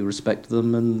do, we respect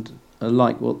them and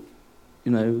like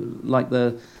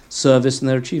their service and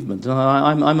their achievement. And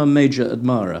I'm a major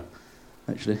admirer,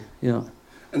 actually, yeah.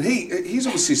 And he's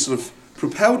obviously sort of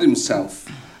propelled himself,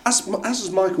 as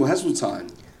has Michael Heseltine,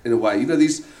 in a way.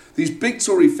 These big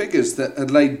Tory figures that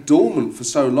had laid dormant for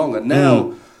so long, and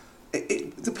now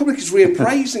the public is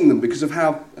reappraising them because of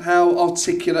how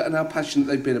articulate and how passionate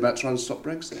they've been about trying to stop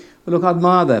Brexit. Well, look, I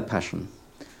admire their passion,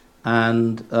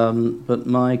 and but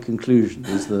my conclusion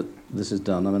is that this is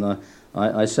done. I mean,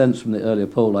 I sense from the earlier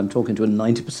poll I'm talking to a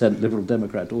 90% Liberal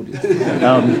Democrat audience.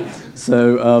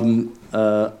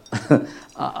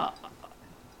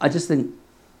 I just think,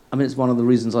 it's one of the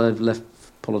reasons I've left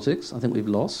politics. I think we've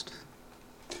lost.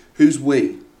 Who's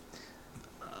we?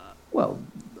 Well,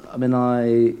 I mean,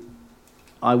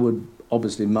 I would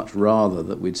obviously much rather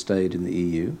that we'd stayed in the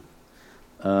EU.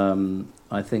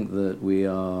 I think that we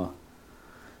are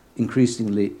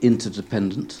increasingly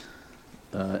interdependent,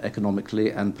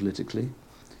 economically and politically.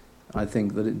 I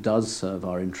think that it does serve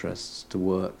our interests to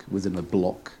work within a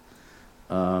bloc,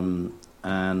 and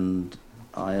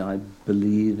I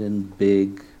believe in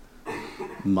big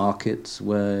markets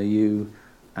where you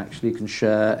actually can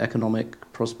share economic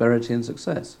prosperity and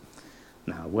success.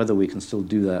 Now, whether we can still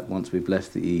do that once we've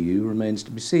left the EU remains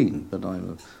to be seen, but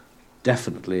I'm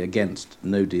definitely against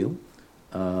no deal.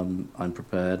 I'm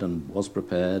prepared and was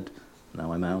prepared,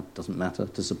 now I'm out, doesn't matter,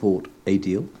 to support a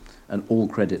deal, and all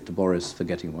credit to Boris for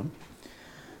getting one.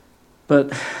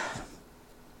 But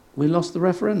we lost the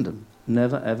referendum.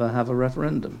 Never, ever have a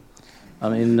referendum. I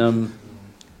mean,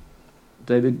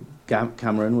 David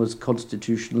Cameron was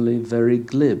constitutionally very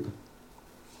glib.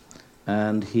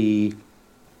 And the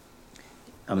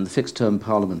Fixed Term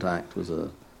Parliament Act was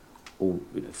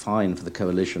fine for the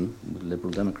coalition with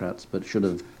Liberal Democrats, but should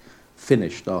have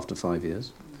finished after 5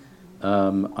 years.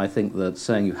 I think that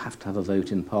saying you have to have a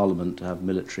vote in Parliament to have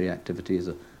military activity is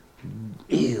a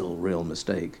real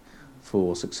mistake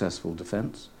for successful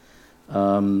defence.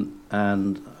 And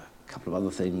a couple of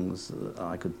other things that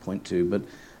I could point to, but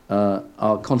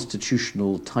our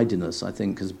constitutional tidiness, I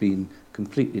think, has been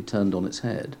completely turned on its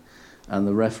head. And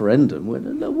the referendum, what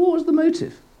was the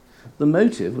motive? The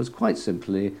motive was quite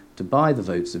simply to buy the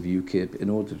votes of UKIP in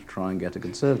order to try and get a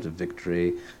Conservative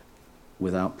victory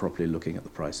without properly looking at the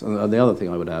price. And the other thing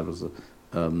I would add was the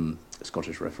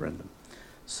Scottish referendum.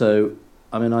 So,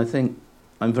 I think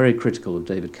I'm very critical of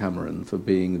David Cameron for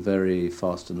being very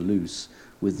fast and loose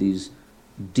with these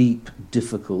deep,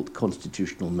 difficult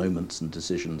constitutional moments and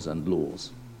decisions and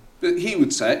laws. But he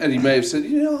would say, and he may have said,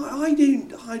 I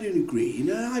don't agree.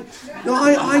 I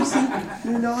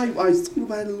think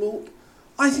about it a lot.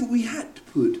 I think we had to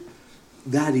put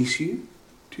that issue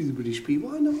to the British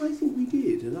people. I know, I think we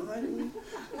did, and I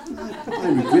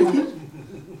regret it.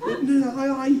 But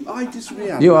no, I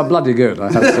disagree. You are bloody good,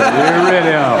 I have to say. You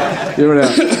really are. You really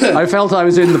are. I felt I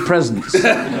was in the presence.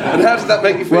 And how did that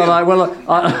make you feel? I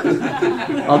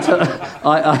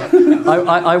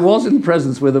was in the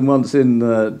presence with him once in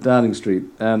Downing Street,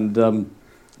 and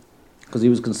because he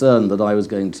was concerned that I was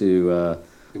going to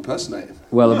impersonate him.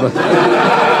 Well,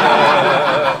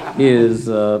 he is.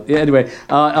 Anyway,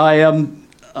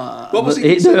 what was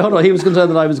he? Hold on. He was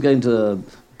concerned that I was going to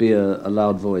be a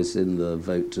loud voice in the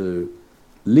vote to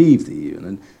leave the EU.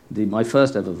 And indeed, my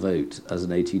first ever vote as an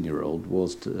 18-year-old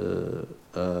was to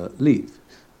leave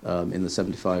in the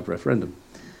 75 referendum.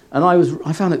 And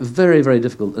I found it very, very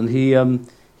difficult. And he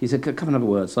said, come and have a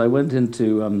word. So I went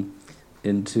into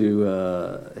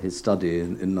his study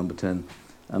in number 10,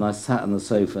 and I sat on the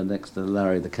sofa next to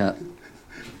Larry the cat.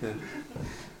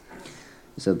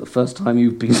 He said, the first time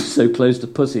you've been so close to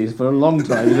pussy for a long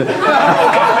time. And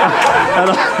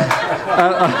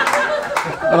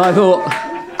I thought,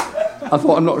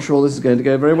 I'm not sure this is going to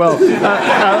go very well. Who said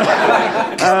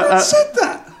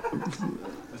that?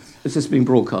 Is this being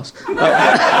broadcast?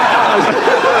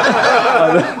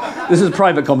 This is a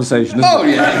private conversation, isn't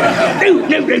it? Yeah.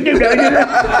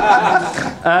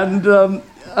 No.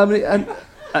 And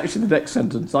actually, the next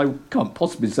sentence I can't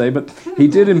possibly say, but he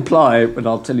did imply, and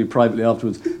I'll tell you privately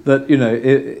afterwards, that,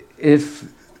 if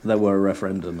there were a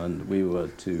referendum and we were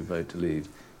to vote to leave,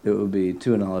 it would be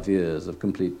 2.5 years of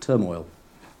complete turmoil.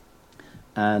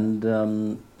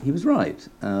 And he was right,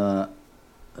 at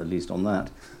least on that.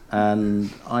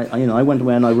 And I went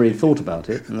away and I really thought about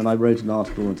it, and then I wrote an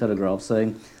article in the Telegraph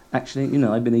saying, actually,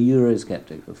 I've been a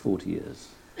Eurosceptic for 40 years,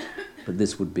 but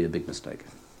this would be a big mistake.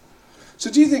 So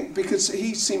do you think, because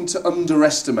he seemed to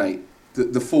underestimate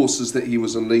the forces that he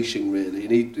was unleashing, really,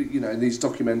 and he, in these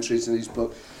documentaries and his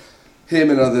book, him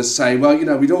and others say, well,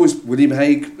 we'd always, William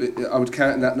Hague, I would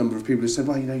count in that number of people who said,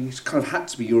 well, you kind of had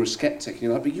to be Eurosceptic, and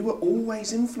you're like, but you were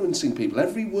always influencing people,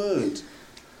 every word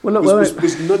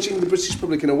was nudging the British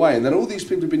public in a way, and then all these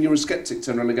people who've been Eurosceptic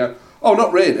turn around and go, oh,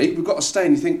 not really, we've got to stay,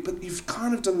 and you think, but you've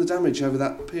kind of done the damage over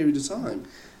that period of time.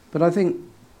 But I think,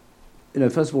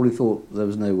 first of all, he thought there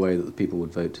was no way that the people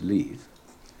would vote to leave.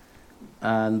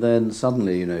 And then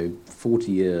suddenly,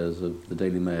 40 years of the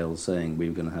Daily Mail saying we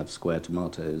were going to have square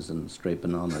tomatoes and straight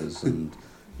bananas and,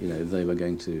 they were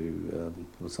going to,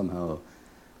 were somehow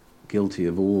guilty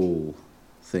of all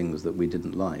things that we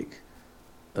didn't like,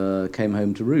 came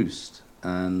home to roost.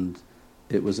 And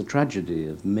it was a tragedy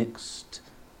of mixed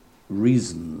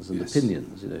reasons and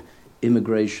opinions,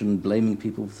 immigration, blaming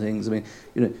people for things.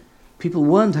 People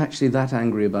weren't actually that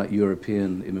angry about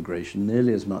European immigration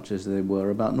nearly as much as they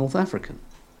were about North African,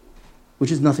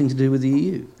 which has nothing to do with the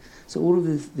EU. So all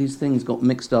of these things got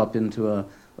mixed up into a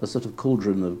sort of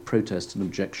cauldron of protest and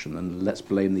objection, and let's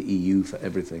blame the EU for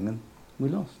everything, and we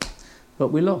lost. But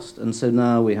we lost, and so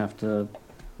now we have to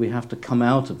come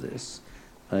out of this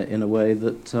in a way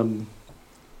that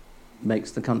makes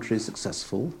the country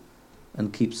successful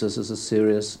and keeps us as a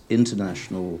serious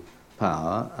international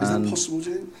power. Is that possible, do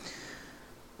you think?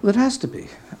 Well, it has to be.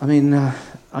 I don't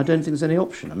think there's any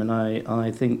option. I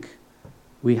think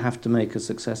we have to make a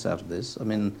success out of this.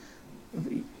 You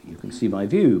can see my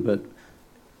view, but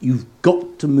you've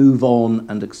got to move on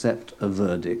and accept a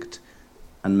verdict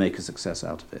and make a success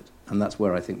out of it. And that's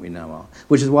where I think we now are.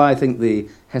 Which is why I think the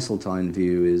Heseltine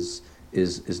view is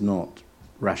not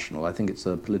rational. I think it's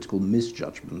a political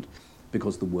misjudgment,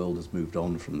 because the world has moved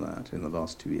on from that in the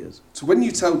last 2 years. So when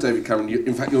you tell David Cameron,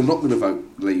 in fact, you're not going to vote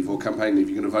leave or campaign leave,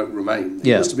 you're going to vote remain,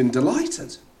 he must have been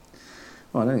delighted.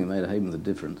 Well, I don't think it made a hell of a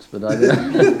difference, but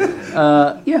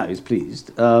yeah, he's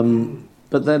pleased.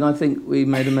 But then I think we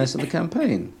made a mess of the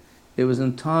campaign. It was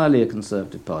entirely a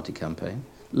Conservative Party campaign.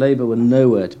 Labour were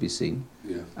nowhere to be seen.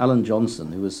 Yeah. Alan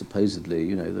Johnson, who was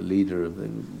supposedly, the leader of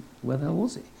where the hell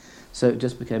was he? So it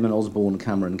just became an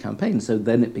Osborne-Cameron campaign. So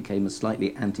then it became a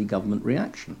slightly anti-government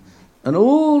reaction. And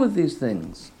all of these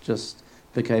things just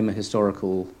became a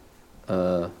historical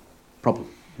problem,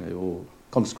 or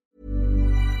consequence.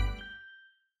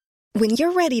 When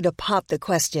you're ready to pop the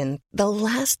question, the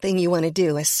last thing you want to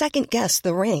do is second-guess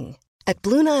the ring. At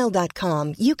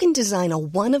BlueNile.com, you can design a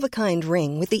one-of-a-kind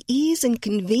ring with the ease and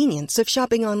convenience of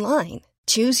shopping online.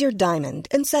 Choose your diamond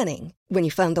and setting. When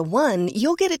you find the one,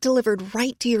 you'll get it delivered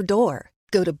right to your door.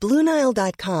 Go to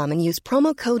BlueNile.com and use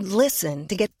promo code LISTEN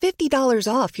to get $50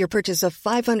 off your purchase of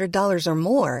 $500 or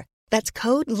more. That's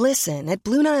code LISTEN at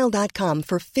BlueNile.com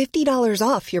for $50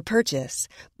 off your purchase.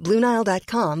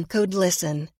 BlueNile.com, code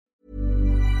LISTEN.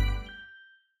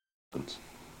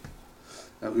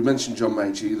 We mentioned John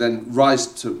Major. You then rise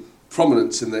to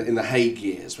prominence in the Hague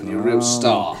years when you were a real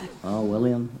star. Oh,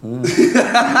 William.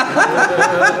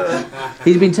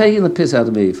 He's been taking the piss out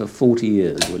of me for 40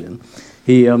 years, William.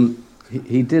 He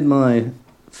did my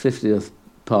 50th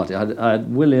party. I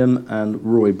had William and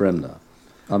Roy Bremner.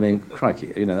 I mean,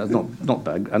 crikey, that's not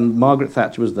bad. And Margaret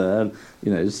Thatcher was there,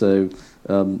 so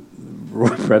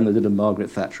Roy Bremner did a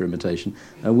Margaret Thatcher imitation.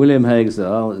 And William Hague said,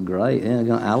 oh, it's great, yeah, I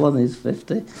got Alan, he's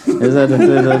 50.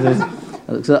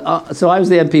 So I was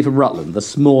the MP for Rutland, the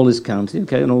smallest county,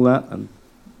 okay, and all that, and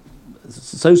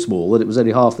so small that it was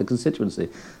only half the constituency.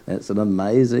 It's an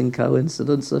amazing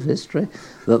coincidence of history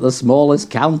that the smallest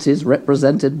county is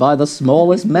represented by the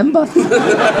smallest member.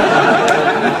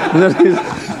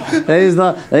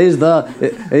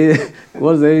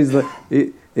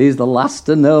 He's the last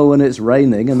to know when it's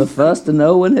raining and the first to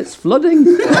know when it's flooding.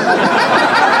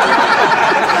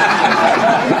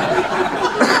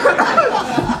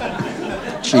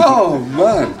 Oh,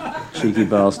 man. Cheeky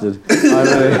bastard.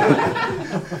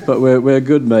 But we're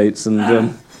good mates, and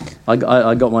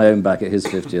I got my own back at his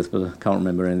 50th, but I can't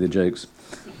remember any of the jokes.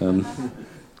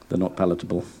 They're not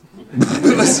palatable.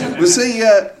 Was he...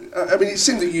 it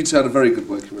seemed that you two had a very good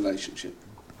working relationship.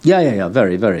 Yeah,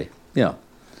 very, very, yeah.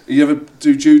 You ever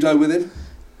do judo with him?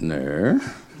 No.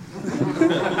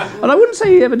 And I wouldn't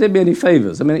say he ever did me any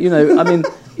favours.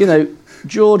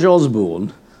 George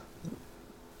Osborne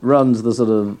runs the sort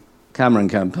of Cameron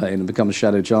campaign and becomes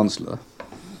Shadow Chancellor.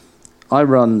 I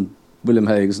run William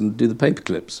Hague's and do the paper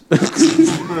clips.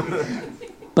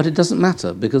 But it doesn't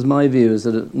matter, because my view is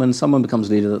that when someone becomes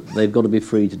leader, they've got to be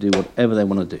free to do whatever they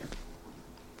want to do.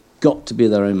 Got to be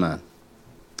their own man.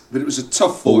 But it was a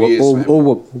tough 4 years for him. Or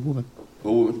woman.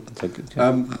 Or woman.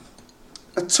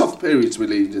 A tough period to be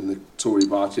leading in the Tory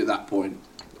party at that point,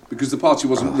 because the party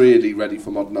wasn't really ready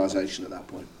for modernisation at that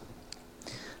point.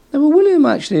 No, well, William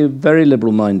actually very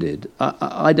liberal-minded.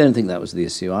 I don't think that was the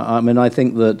issue. I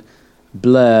think that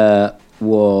Blair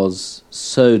was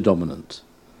so dominant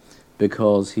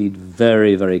because he'd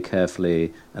very, very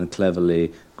carefully and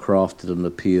cleverly crafted an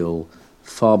appeal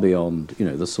far beyond,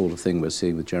 the sort of thing we're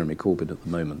seeing with Jeremy Corbyn at the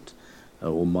moment,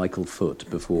 or Michael Foot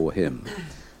before him,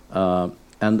 and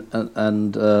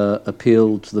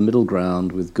appealed to the middle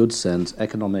ground with good sense,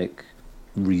 economic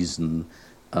reason,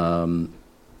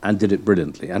 and did it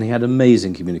brilliantly. And he had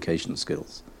amazing communication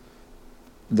skills.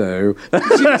 No.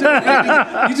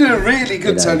 You did a really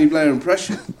good Tony Blair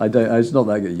impression. I don't. It's not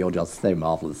that good. You're just so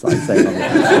marvellous. I say,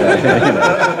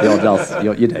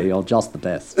 you're just the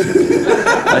best.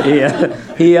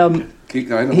 Keep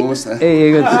going. I'm almost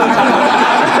there.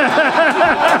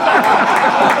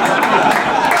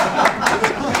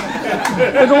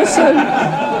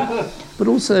 But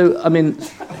also,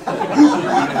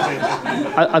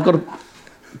 I've got to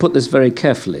put this very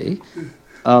carefully.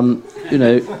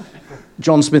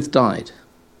 John Smith died,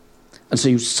 and so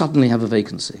you suddenly have a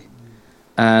vacancy.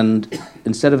 And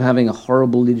instead of having a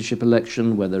horrible leadership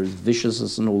election where there is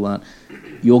viciousness and all that,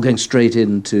 you're going straight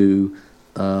into,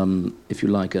 if you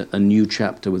like, a new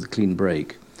chapter with a clean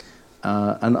break.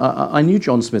 And I knew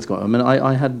John Smith quite well.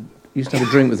 I used to have a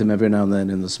drink with him every now and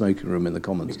then in the smoking room in the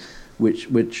Commons,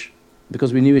 which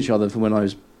because we knew each other from when I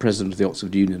was president of the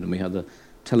Oxford Union, and we had a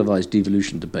televised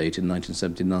devolution debate in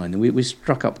 1979, and we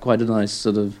struck up quite a nice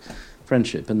sort of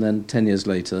friendship, and then 10 years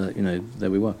later, there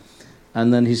we were.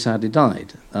 And then he sadly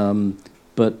died.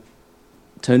 But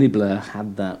Tony Blair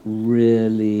had that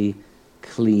really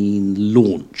clean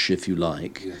launch, if you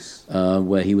like, yes.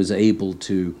 Where he was able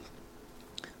to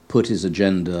put his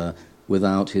agenda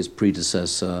without his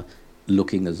predecessor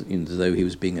looking as though he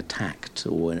was being attacked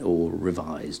or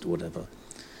revised or whatever.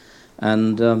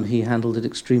 And he handled it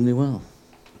extremely well.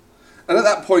 And at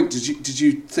that point, did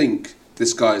you think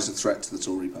this guy is a threat to the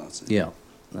Tory party? Yeah,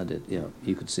 I did, yeah,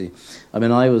 you could see.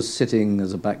 I was sitting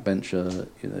as a backbencher,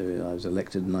 I was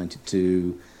elected in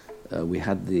 92. We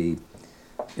had the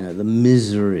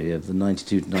misery of the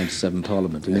 92 to 97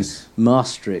 Parliament. Yes.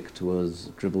 Maastricht was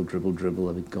dribble, dribble,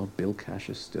 dribble. God, Bill Cash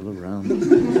is still around.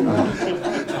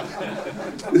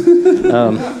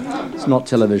 It's not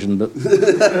television, but...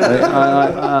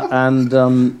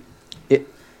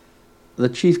 the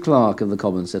chief clerk of the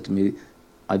Commons said to me,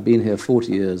 I've been here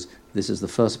 40 years, this is the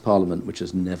first Parliament which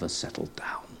has never settled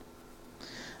down.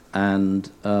 And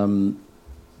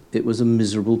it was a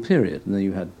miserable period. And then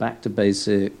you had back to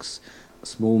basics, a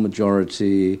small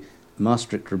majority,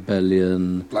 Maastricht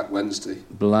Rebellion... Black Wednesday.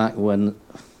 Black Wednesday.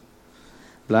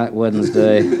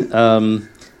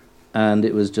 And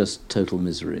it was just total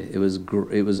misery. It was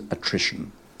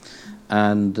attrition.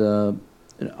 And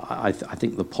I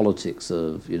think the politics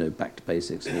of, back to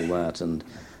basics and all that, and,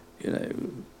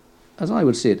 as I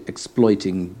would see it,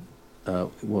 exploiting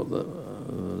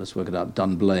let's work it out,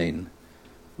 Dunblane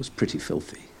was pretty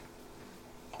filthy,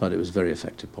 but it was very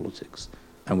effective politics,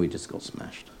 and we just got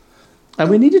smashed. And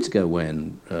we needed to go away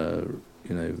and,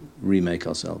 remake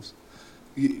ourselves.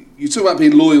 You talk about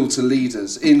being loyal to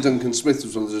leaders. Ian Duncan Smith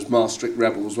was one of those Maastricht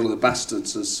rebels, one of the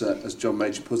bastards, as John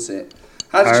Major put it.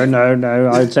 No,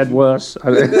 I said worse.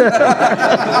 How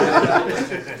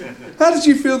did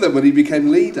you feel then when he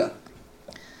became leader?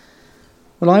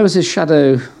 Well, I was his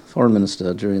shadow foreign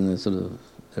minister during the sort of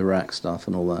Iraq stuff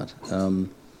and all that.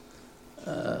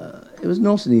 It was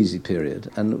not an easy period.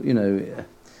 And,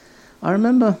 I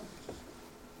remember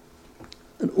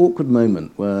an awkward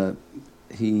moment where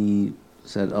he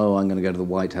said, I'm going to go to the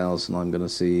White House and I'm going to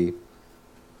see, I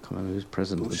can't remember who was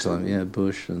president at the time. Yeah,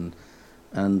 Bush. And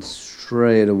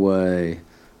straight away,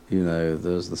 there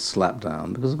was the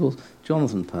slapdown. Because, of course,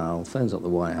 Jonathan Powell phones up the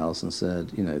White House and said,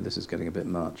 this is getting a bit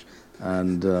much.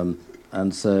 And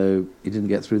so he didn't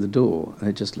get through the door. And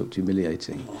it just looked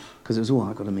humiliating. Because it was,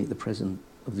 I've got to meet the President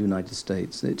of the United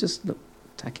States. It just looked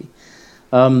tacky.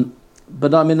 But,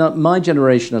 my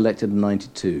generation elected in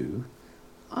 92,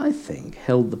 I think,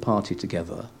 held the party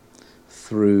together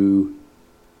through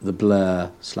the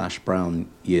Blair/Brown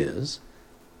years,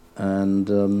 and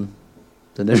then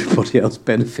everybody else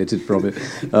benefited from it.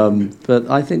 But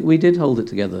I think we did hold it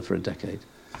together for a decade.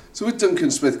 So with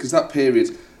Duncan Smith, because that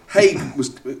period,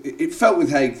 it felt with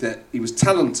Haig that he was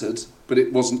talented, but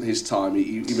it wasn't his time.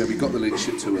 He maybe got the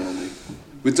leadership too early.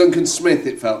 With Duncan Smith,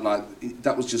 it felt like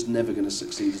that was just never going to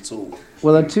succeed at all.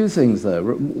 Well, there are two things,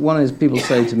 though. One is people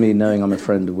say to me, knowing I'm a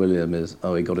friend of William, is,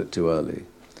 he got it too early.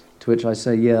 To which I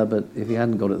say, yeah, but if he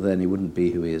hadn't got it then, he wouldn't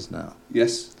be who he is now.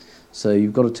 Yes. So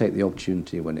you've got to take the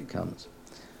opportunity when it comes.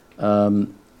 What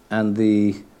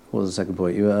was the second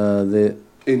point?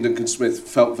 Ian Duncan Smith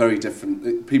felt very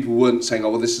different. People weren't saying,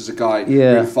 this is a guy who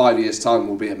in 5 years' time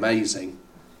will be amazing.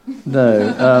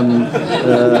 No,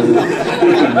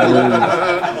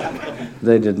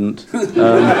 they didn't.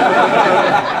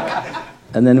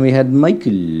 And then we had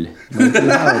Michael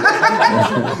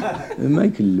Howard.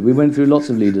 Michael. We went through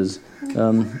lots of leaders.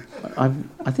 I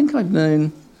think I've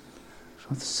known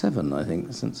 7. I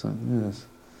think since yes,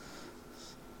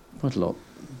 quite a lot.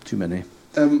 Too many.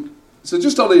 So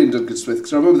just on Ian Duncan Smith,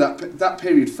 because I remember that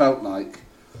period felt like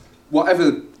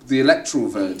whatever the electoral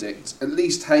verdict, at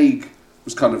least Haig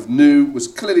was kind of new, was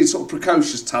clearly sort of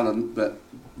precocious talent, but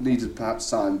needed perhaps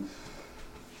time.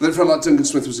 But it felt like Duncan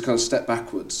Smith was a kind of step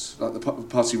backwards, like the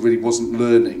party really wasn't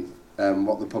learning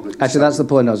what the public was Actually, that's the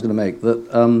point I was going to make, that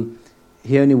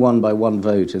he only won by 1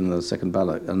 vote in the second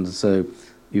ballot, and so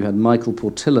you had Michael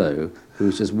Portillo, who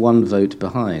was just 1 vote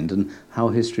behind, and how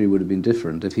history would have been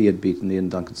different if he had beaten Ian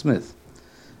Duncan Smith.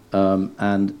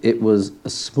 And it was a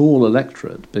small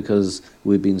electorate because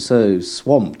we'd been so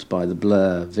swamped by the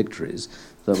Blair victories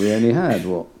that we only had,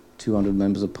 200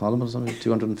 members of Parliament or something,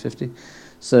 250?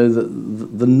 So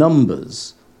the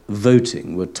numbers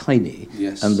voting were tiny,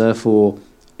 yes. And therefore,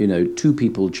 2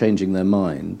 people changing their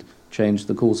mind changed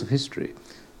the course of history.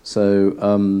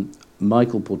 So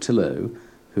Michael Portillo,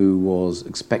 who was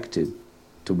expected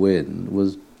to win,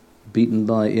 was beaten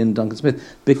by Ian Duncan Smith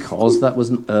because that was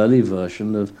an early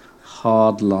version of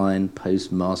hardline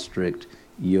post-Maastricht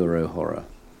Euro horror.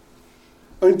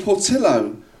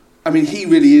 Portillo, he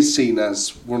really is seen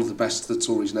as one of the best the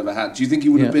Tories never had. Do you think he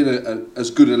would have been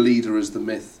as good a leader as the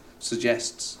myth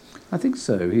suggests? I think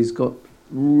so. He's got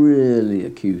really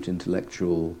acute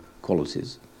intellectual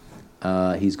qualities.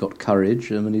 He's got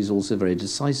courage, and he's also very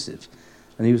decisive.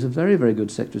 And he was a very, very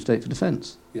good Secretary of State for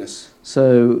Defence. Yes.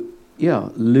 So,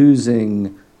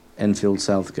 losing Enfield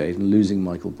Southgate and losing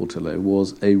Michael Portillo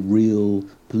was a real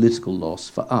political loss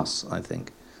for us, I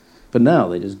think. But now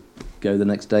they just go the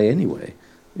next day anyway.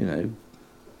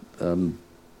 Tony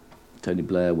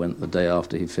Blair went the day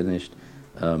after he finished.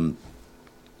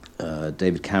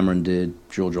 David Cameron did.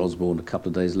 George Osborne a couple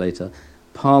of days later.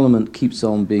 Parliament keeps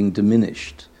on being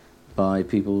diminished by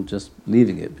people just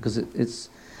leaving it because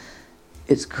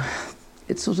it's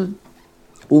sort of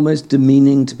almost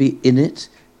demeaning to be in it,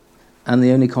 and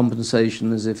the only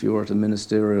compensation is if you're at a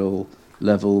ministerial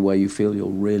level where you feel you're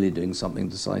really doing something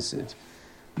decisive.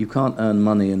 You can't earn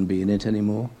money and be in it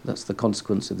anymore. That's the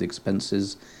consequence of the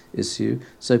expenses issue.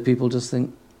 So people just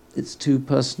think it's too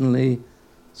personally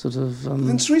sort of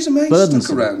and Theresa May burdensome.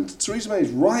 Stuck around. Theresa May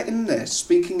is right in there,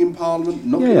 speaking in Parliament,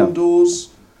 knocking on doors.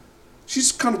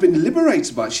 She's kind of been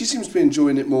liberated by it. She seems to be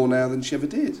enjoying it more now than she ever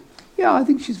did. Yeah, I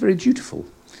think she's very dutiful.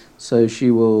 So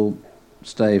she will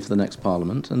stay for the next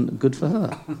Parliament, and good for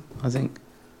her, I think.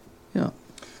 Yeah.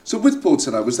 So with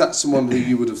Portillo, was that someone who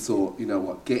you would have thought,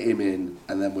 get him in,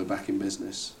 and then we're back in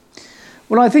business?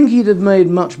 Well, I think he'd have made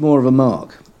much more of a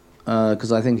mark,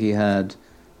 because I think he had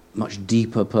much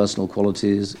deeper personal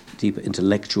qualities, deeper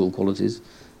intellectual qualities.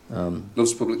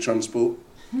 Loves public transport.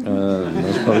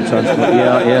 Loves public transport.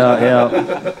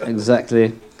 Yeah, exactly.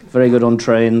 Very good on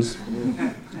trains.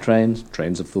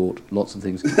 Trains of thought, lots of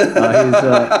things.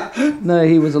 No,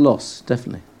 he was a loss,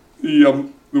 definitely.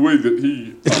 The way that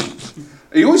he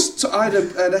always. I had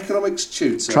an economics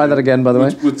tutor. Try that again, by the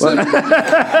way. Would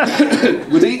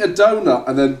eat a donut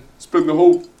and then spend the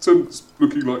whole sentence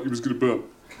looking like he was going to burp,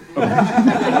 but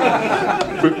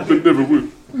never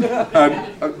would.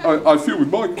 And I feel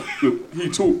with Mike that he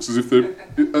talks as if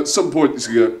at some point he's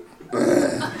going to go.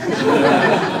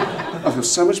 I feel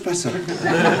so much better.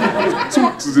 He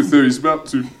talks as if he's about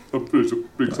to. I'm pretty sure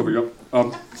bring something up.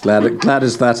 Glad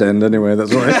it's that end anyway.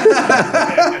 That's all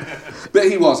right. But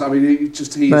he was. I mean,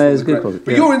 he's good.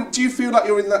 But yeah. Do you feel like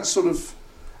you're in that sort of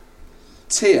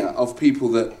tier of people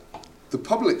that the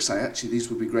public say actually these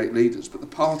would be great leaders, but the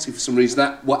party for some reason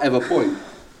at whatever point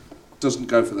doesn't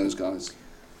go for those guys?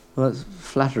 Well, that's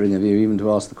flattering of you even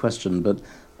to ask the question, but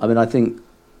I mean, I think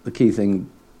the key thing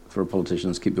for a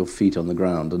politician is keep your feet on the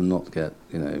ground and not get,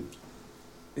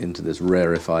 into this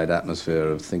rarefied atmosphere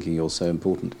of thinking you're so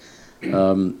important.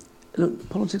 Look,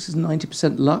 politics is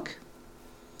 90% luck,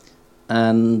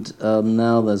 and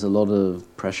now there's a lot of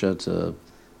pressure to,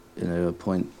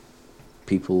 appoint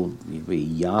people, be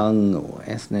young or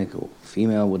ethnic or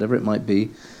female, whatever it might be,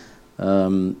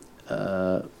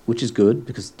 which is good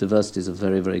because diversity is a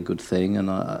very, very good thing, and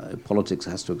politics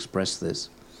has to express this.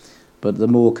 But the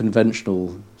more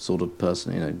conventional sort of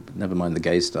person, never mind the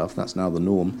gay stuff, that's now the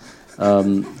norm,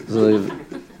 so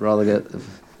rather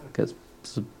gets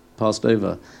passed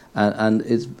over. And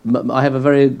I have a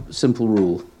very simple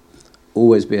rule: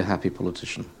 always be a happy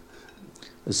politician.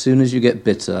 As soon as you get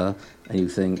bitter and you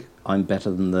think, I'm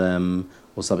better than them,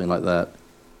 or something like that,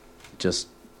 just,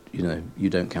 you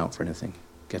don't count for anything.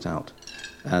 Get out.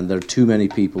 And there are too many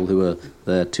people who are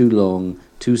there too long,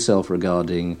 too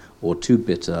self-regarding, or too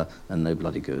bitter, and no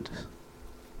bloody good.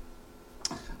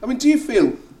 I mean, do you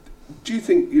think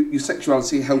your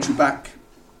sexuality held you back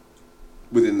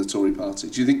within the Tory party?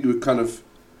 Do you think you were kind of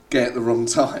gay at the wrong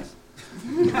time?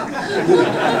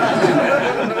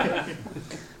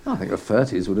 I think the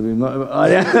 30s would have been...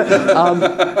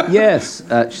 yes,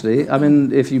 actually. I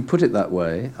mean, if you put it that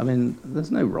way,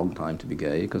 there's no wrong time to be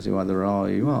gay, because you either are or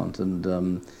you aren't,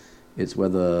 and it's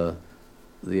whether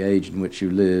the age in which you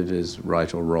live is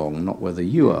right or wrong, not whether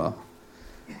you are.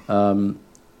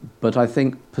 But I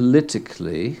think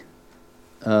politically,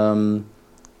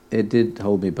 it did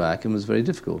hold me back and was very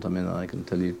difficult. I can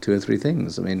tell you 2 or 3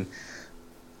 things.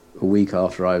 A week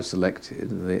after I was selected,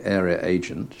 the area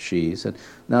agent, she said,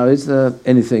 now, is there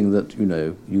anything that,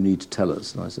 you need to tell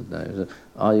us? And I said, no. She said,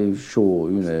 are you sure,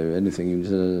 anything? You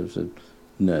said,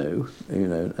 no,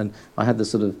 And I had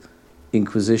this sort of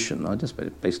inquisition. I just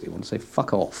basically want to say,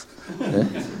 fuck off. Yeah?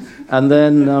 And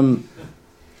then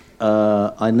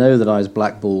I know that I was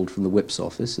blackballed from the Whip's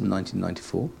office in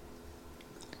 1994.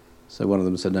 So one of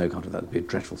them said, no, can't do that. It'd be a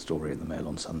dreadful story in the Mail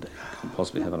on Sunday. Can't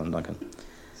possibly have it on Duncan.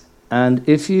 And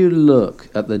if you look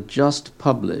at the just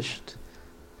published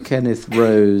Kenneth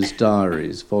Rose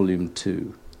Diaries, Volume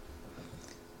 2,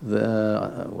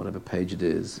 whatever page it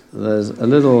is, there's a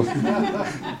little...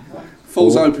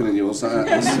 Falls open in yours,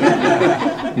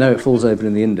 No, it falls open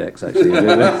in the index, actually.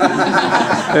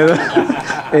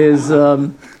 Is a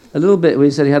little bit where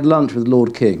he said he had lunch with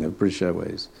Lord King of British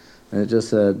Airways, and it just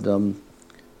said,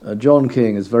 John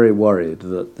King is very worried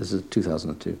that, this is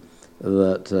 2002,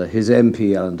 that his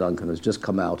MP, Alan Duncan, has just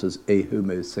come out as a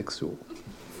homosexual.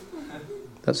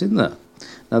 That's in there.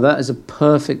 Now, that is a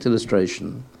perfect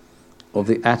illustration of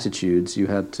the attitudes you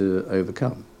had to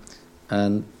overcome.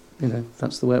 And,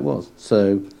 that's the way it was.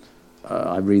 So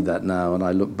I read that now and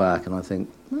I look back and I think,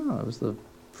 I was the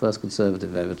first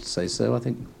Conservative ever to say so. I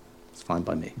think it's fine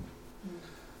by me.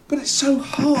 But it's so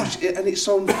harsh and it's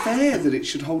so unfair that it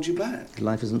should hold you back.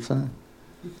 Life isn't fair.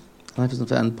 Life isn't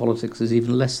fair, and politics is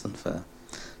even less than fair.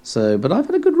 So, but I've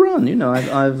had a good run.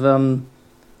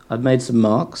 I've made some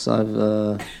marks. I've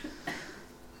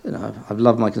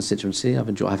loved my constituency.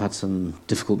 I've had some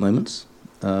difficult moments,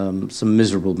 some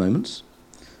miserable moments,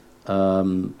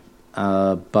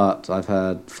 but I've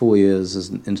had 4 years as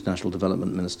an international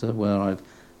development minister, where I've,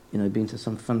 been to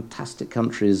some fantastic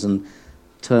countries and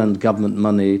turned government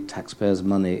money, taxpayers'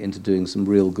 money, into doing some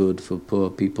real good for poor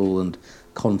people and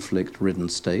conflict-ridden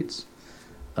states.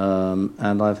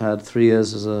 And I've had 3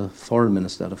 years as a foreign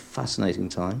minister, had a fascinating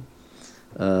time,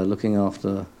 looking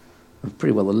after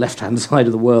pretty well the left-hand side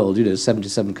of the world,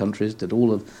 77 countries, did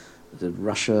all of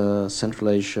Russia, Central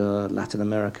Asia, Latin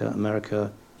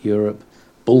America, Europe,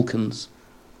 Balkans,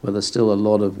 where there's still a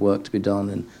lot of work to be done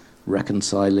in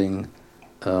reconciling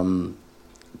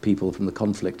people from the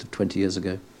conflict of 20 years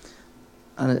ago.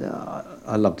 And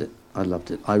I loved it.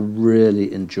 I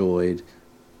really enjoyed,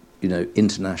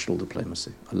 international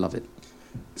diplomacy. I love it.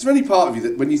 Is there any part of you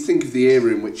that, when you think of the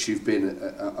era in which you've been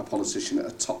a politician at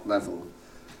a top level,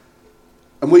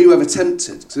 and were you ever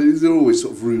tempted? So there are always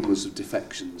sort of rumours of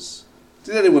defections.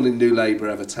 Did anyone in New Labour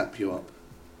ever tap you up?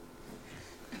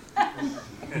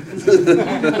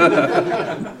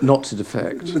 Not to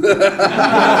defect.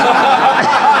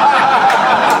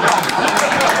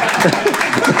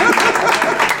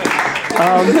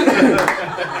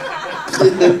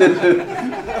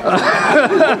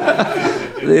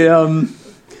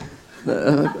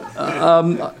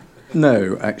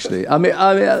 No, actually.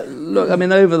 Look,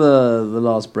 over the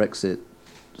last Brexit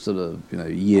sort of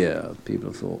year, people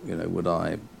have thought, would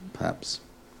I perhaps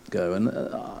go? And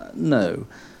no,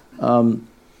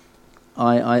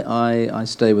 I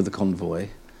stay with the convoy,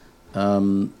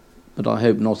 but I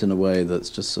hope not in a way that's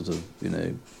just sort of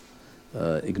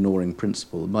ignoring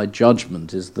principle. My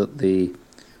judgment is that the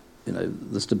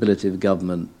stability of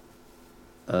government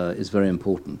is very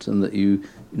important, and that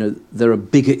there are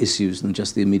bigger issues than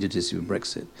just the immediate issue of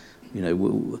Brexit.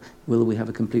 Will we have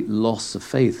a complete loss of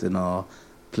faith in our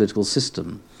political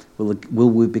system? Will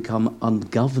we become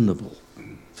ungovernable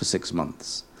for 6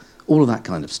 months? All of that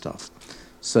kind of stuff.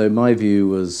 So my view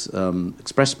was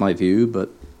express my view, but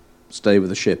stay with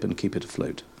the ship and keep it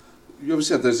afloat. You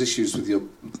obviously had those issues with your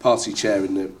party chair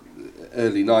in the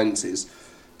early 90s.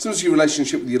 In terms of your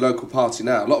relationship with your local party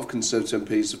now, a lot of Conservative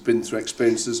MPs have been through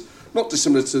experiences not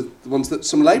dissimilar to the ones that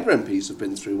some Labour MPs have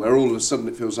been through, where all of a sudden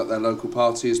it feels like their local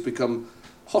party has become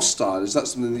hostile. Is that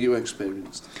something that you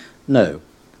experienced? No.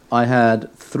 I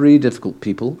had 3 difficult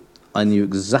people. I knew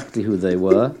exactly who they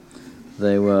were.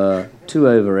 They were 2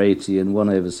 over 80 and 1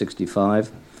 over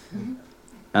 65.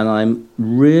 And I'm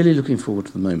really looking forward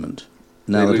to the moment.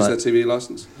 Now they lose their TV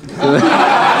licence?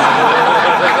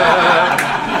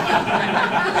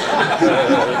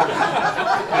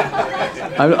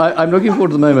 I'm looking forward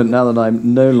to the moment now that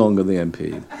I'm no longer the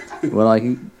MP, when I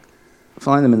can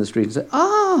find them in the street and say,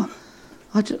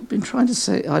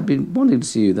 I've been wanting to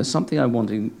see you. There's something I've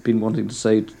been wanting to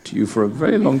say to you for a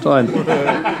very long time.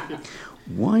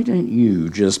 Why don't you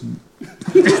just...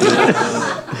 Do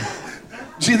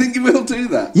you think you will do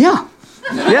that? Yeah.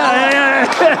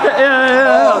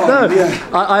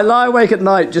 I lie awake at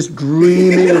night just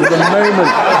dreaming of the moment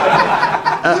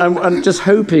and just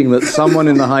hoping that someone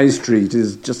in the high street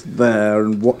is just there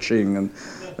and watching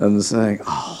and saying,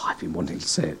 I've been wanting to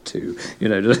say it too.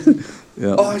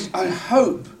 Yeah.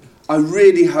 I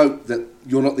really hope that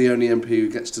you're not the only MP who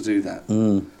gets to do that.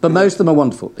 But most of them are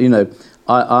wonderful.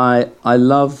 I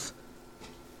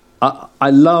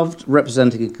loved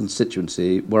representing a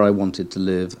constituency where I wanted to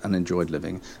live and enjoyed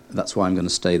living. That's why I'm going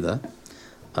to stay there.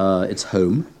 It's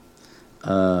home.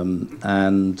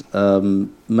 And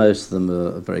most of them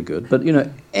are very good. But,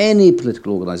 any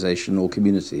political organisation or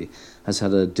community has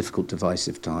had a difficult,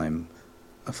 divisive time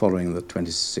following the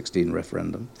 2016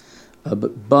 referendum.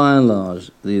 But by and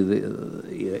large,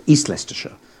 the East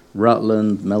Leicestershire,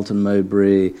 Rutland, Melton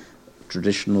Mowbray,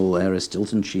 traditional area,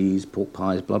 Stilton cheese, pork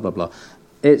pies, blah, blah, blah.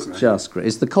 It's just great.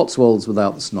 It's the Cotswolds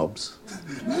without the snobs.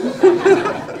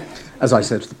 As I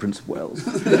said to the Prince of Wales.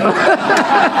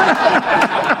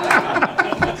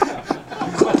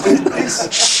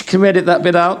 Shh, can we edit that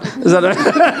bit out? Is that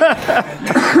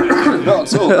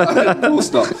Not at all. Of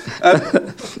course not.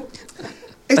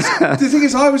 The thing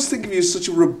is, I always think of you as such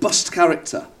a robust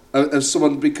character, as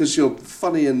someone, because you're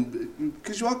funny and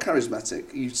because you are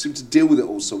charismatic. You seem to deal with it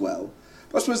all so well.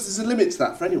 But I suppose there's a limit to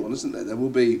that for anyone, isn't there? There will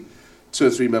be 2 or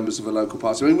 3 members of a local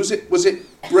party. I mean, was it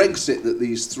Brexit that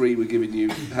these 3 were giving you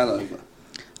hell over?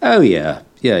 Oh, yeah.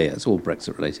 It's all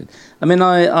Brexit related. I mean,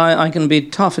 I can be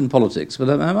tough in politics, but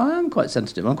I'm quite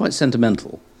sensitive. I'm quite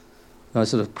sentimental. I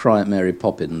sort of cry at Mary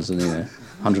Poppins and,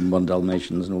 101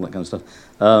 Dalmatians and all that kind of stuff.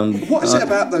 What is it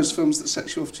about those films that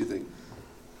sets you off, do you think?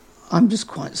 I'm just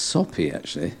quite soppy,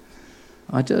 actually.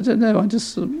 I don't know. I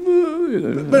just sort of...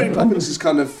 Mary Poppins is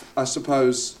kind of, I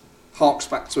suppose, harks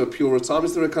back to a purer time.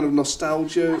 Is there a kind of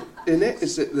nostalgia in it?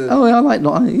 Is it the... Oh, I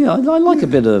like a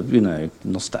bit of,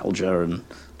 nostalgia and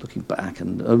looking back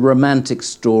and a romantic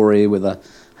story with a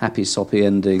happy, soppy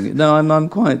ending. No, I'm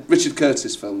quite... Richard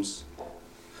Curtis films.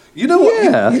 You know what?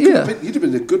 Yeah, you'd have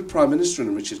been a good Prime Minister in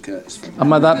a Richard Curtis film.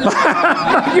 Am I that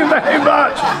bad? Thank you very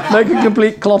much. Make a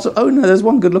complete clot of... Oh, no, there's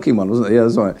one good-looking one, wasn't there? Yeah,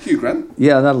 that's right. Hugh Grant.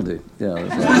 Yeah, that'll do. Yeah,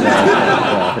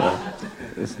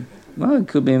 that's right. Well, it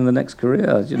could be in the next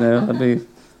career, you know. I'd be...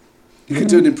 You could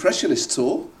do an impressionist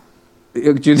tour.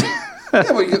 Yeah,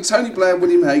 well, you've got Tony Blair,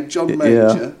 William Hague, John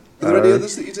Major. Are there any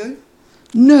others that you do?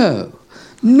 No.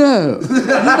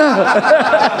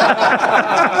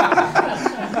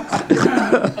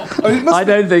 I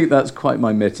don't think that's quite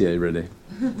my métier, really.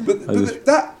 But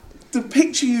the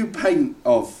picture you paint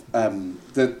of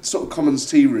the sort of Commons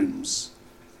tea rooms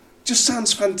just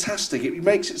sounds fantastic. It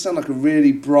makes it sound like a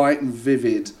really bright and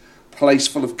vivid place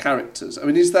full of characters. I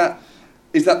mean, is that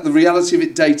the reality of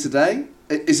it day to day?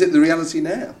 Is it the reality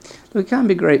now? It can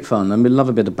be great fun. I mean, we love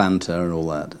a bit of banter and all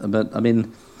that. But, I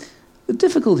mean, the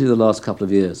difficulty of the last couple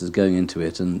of years is going into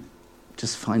it and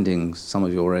just finding some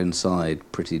of your own side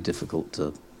pretty difficult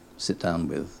to sit down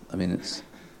with. I mean, it's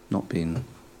not been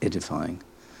edifying.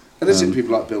 And is it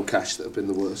people like Bill Cash that have been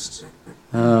the worst?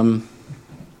 No,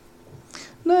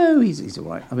 he's all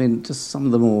right. I mean, just some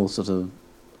of the more sort of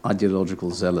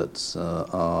ideological zealots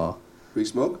are...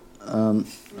 Rees-Mogg? I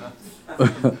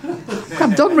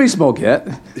haven't done Rees-Mogg yet.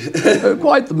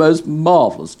 Quite the most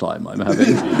marvellous time I'm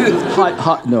having.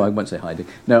 No, I won't say hiding.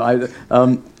 No,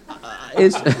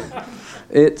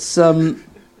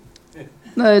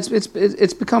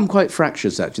 it's become quite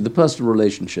fractious, actually. The personal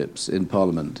relationships in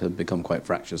Parliament have become quite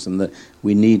fractious, and that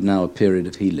we need now a period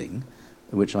of healing,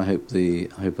 which I hope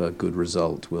a good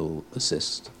result will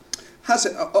assist. Has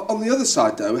it? On the other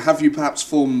side, though, have you perhaps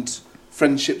formed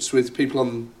friendships with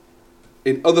people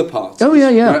in other parties? Oh,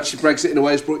 yeah. Actually, Brexit in a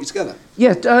way has brought you together.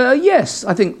 Yes,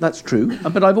 I think that's true.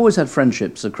 But I've always had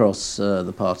friendships across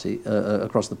the party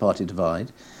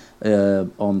divide,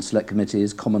 on select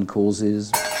committees, common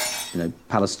causes,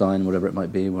 Palestine, whatever it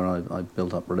might be, where I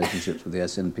built up relationships with the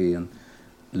SNP and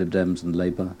Lib Dems and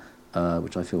Labour,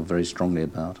 which I feel very strongly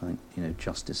about. I think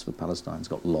justice for Palestine's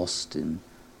got lost in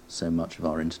so much of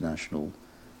our international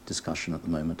discussion at the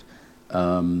moment.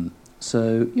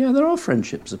 So, there are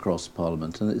friendships across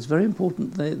Parliament, and it's very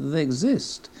important they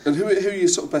exist. And who are your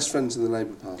sort of best friends in the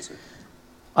Labour Party?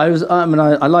 I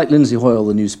like Lindsay Hoyle,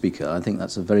 the new Speaker. I think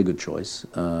that's a very good choice.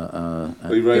 You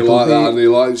really like that, and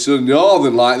you like Southern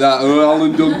Northern like that.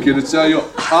 Alan Duncan, I tell you,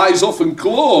 eyes often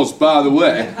closed, by the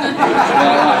way.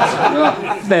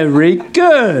 Very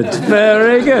good,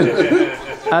 very good.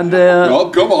 And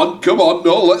come on,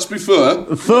 no, let's be fair.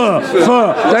 Fair.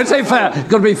 Don't say fair. It's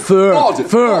got to be fair.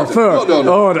 Fair.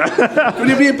 No. Order. But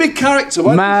he'd be a big character,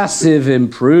 won't Massive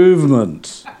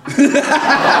improvement.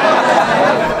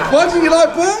 Why didn't you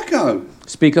like Berko?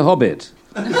 Speaker Hobbit.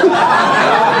 But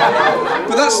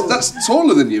that's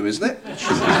taller than you, isn't it?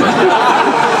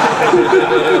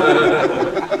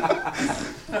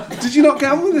 Did you not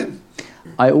get on with him?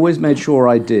 I always made sure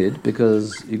I did,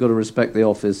 because you've got to respect the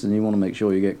office and you want to make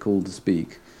sure you get called to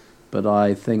speak. But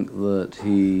I think that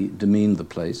he demeaned the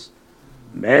place.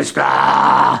 Mister!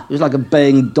 He was like a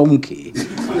baying donkey.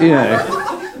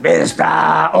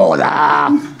 Mister!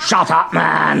 Order! Shut up,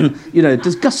 man!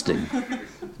 Disgusting.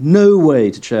 No way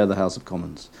to chair the House of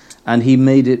Commons. And he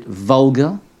made it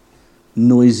vulgar,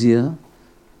 noisier,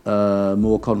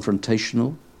 more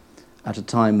confrontational, at a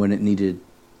time when it needed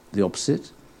the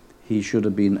opposite. He should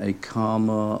have been a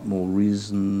calmer, more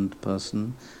reasoned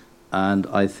person, and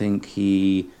I think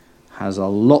he has a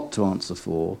lot to answer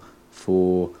for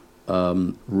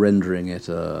rendering it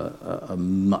a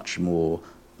much more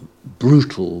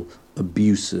brutal,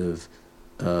 abusive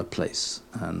place.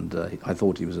 And I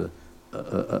thought he was an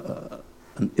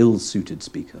ill-suited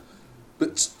speaker.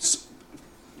 But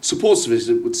supporters of his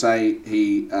would say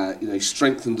he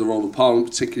strengthened the role of Parliament,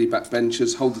 particularly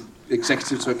backbenchers, hold the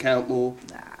executive to account more.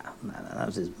 No, that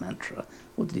was his mantra.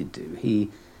 What did he do?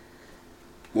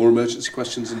 More emergency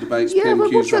questions and debates, yeah,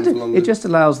 PMQs run for longer. It just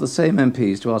allows the same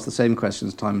MPs to ask the same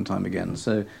questions time and time again.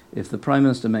 So if the Prime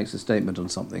Minister makes a statement on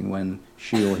something when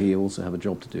she or he also have a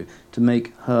job to do, to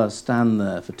make her stand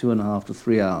there for 2.5 to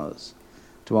 3 hours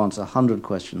to answer 100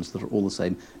 questions that are all the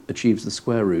same achieves the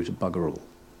square root of bugger all.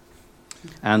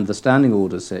 And the standing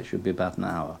orders say it should be about an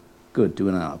hour. Good, do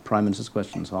an hour. Prime Minister's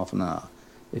questions, half an hour.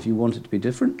 If you want it to be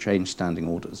different, change standing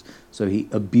orders. So he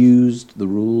abused the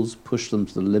rules, pushed them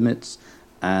to the limits,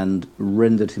 and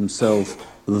rendered himself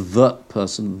the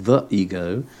person, the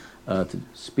ego,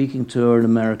 speaking to her in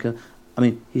America. I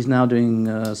mean, he's now doing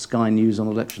Sky News on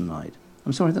election night.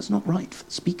 I'm sorry, that's not right for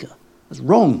the Speaker. That's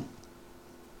wrong.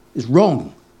 It's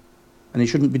wrong. And he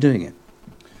shouldn't be doing it.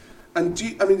 And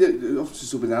obviously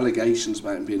there's been allegations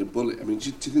about him being a bully. I mean, do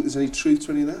you think there's any truth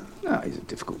to any of that? No, he's a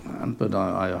difficult man, but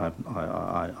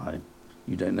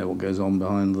you don't know what goes on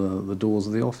behind the doors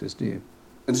of the office, do you?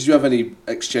 And did you have any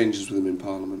exchanges with him in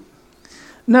Parliament?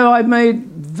 No, I made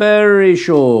very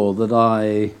sure that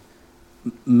I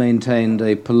maintained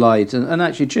a polite and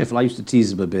actually cheerful. I used to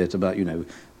tease him a bit about, I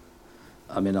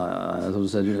sort of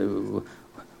said,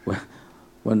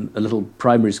 when a little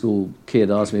primary school kid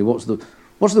asked me, what's the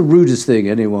rudest thing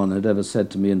anyone had ever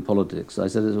said to me in politics? I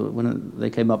said, when they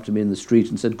came up to me in the street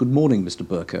and said, "Good morning, Mr.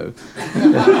 Burko."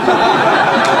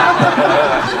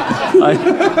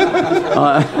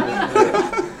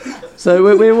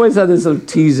 So we always had this sort of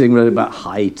teasing about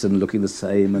height and looking the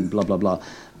same and blah, blah, blah.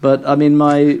 But, I mean,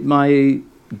 my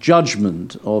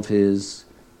judgment of his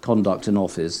conduct in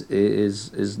office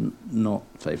is not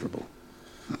favourable.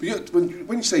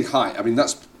 When you say height, I mean,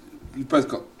 you've both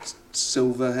got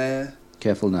silver hair.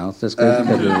 Careful now. Let's go.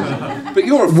 But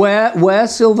you're wear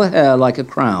silver hair like a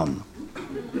crown.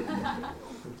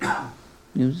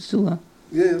 You're still there.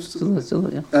 Yeah, still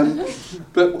there. Yeah.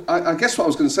 But I guess what I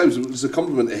was going to say was a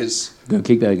compliment to his. Go,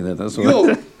 keep going there. That's all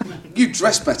right. You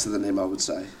dress better than him, I would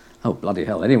say. Oh, bloody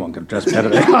hell, anyone can dress better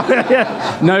than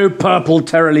him. No purple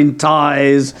terylene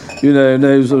ties,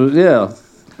 no sort of, yeah.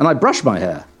 And I brush my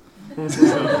hair.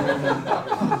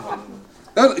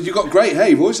 You've got great hair.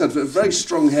 You've always had very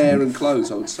strong hair and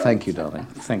clothes, I would say. Thank you, darling.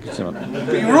 Thank you so much.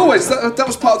 But you were always, that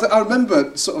was part of I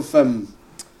remember sort of,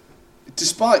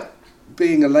 despite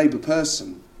being a Labour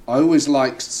person, I always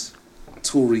liked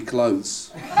Tory clothes.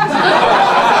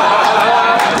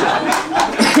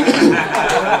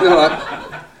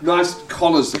 Nice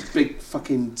collars, big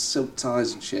fucking silk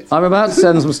ties and shit. I'm about to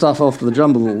send some stuff off to the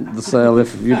jumble sale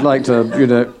if you'd like to,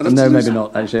 no, maybe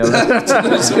not, actually. You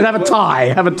can have a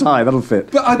tie, that'll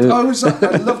fit. But I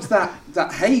loved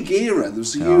that Hague era. There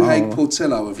was a Hugh Hague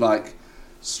Portillo of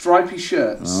stripy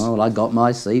shirts. Oh, well, I got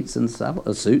my seats in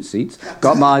Savile... seats.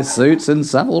 Got my suits in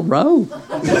Savile Row.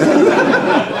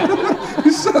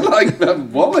 You sound like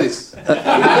Wallace.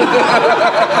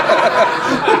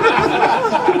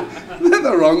 They're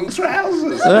the wrong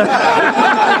trousers.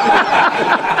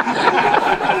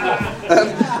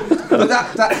 But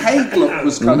that Hague look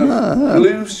was kind of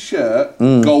blue shirt,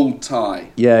 gold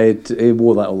tie. Yeah, he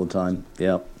wore that all the time,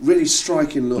 yeah. Really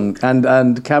striking look.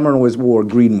 And Cameron always wore a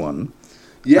green one.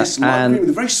 Yes, light green with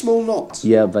a very small knot.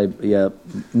 Yeah,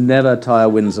 never tie a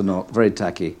Windsor knot, very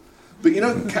tacky. But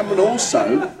Cameron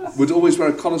also would always wear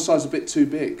a collar size a bit too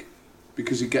big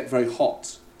because he'd get very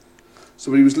hot.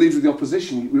 So when he was leader of the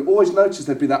opposition, we always noticed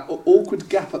there'd be that awkward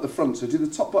gap at the front. So he'd do the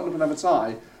top button up and have a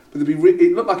tie, but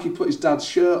it looked like he put his dad's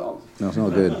shirt on. That's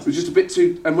not good. It was just a bit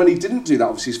too... And when he didn't do that,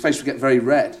 obviously, his face would get very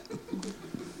red.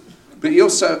 But he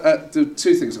also... the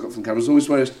two things I got from Cameron was always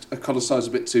wear a collar size a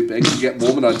bit too big. You get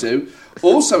warm, and I do.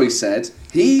 Also, he says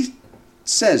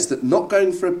that not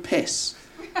going for a piss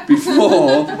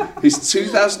before his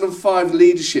 2005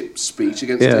 leadership speech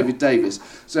against David Davis.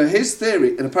 So his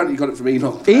theory, and apparently you got it from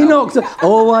Enoch. Enoch,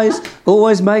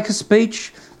 always make a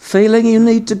speech feeling you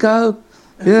need to go.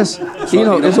 Yes,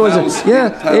 Enoch, it's always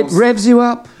it revs you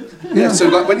up. Yeah, so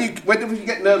whenever you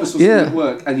get nervous or something at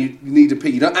work and you need a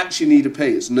pee, you don't actually need a pee,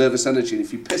 it's nervous energy, and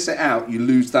if you piss it out, you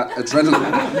lose that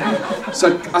adrenaline.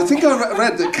 So I think I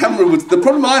read that Cameron would... The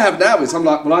problem I have now is I'm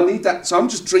like, well, I need that, so I'm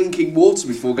just drinking water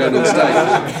before going on stage.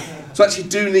 So I actually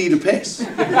do need a piss. So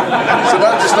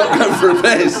now I'm just not going for a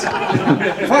piss.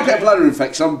 If I get a bladder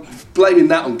infection, I'm blaming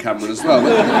that on Cameron as well.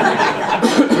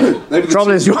 The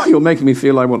trouble is you're making me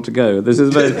feel I want to go. This is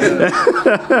very...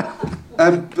 But I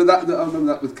remember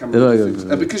that with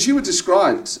Cameron. Because you were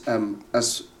described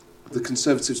as the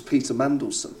Conservatives' Peter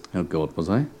Mandelson. Oh, God, was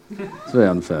I? It's very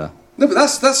unfair. No, but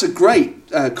that's a great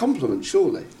compliment,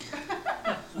 surely.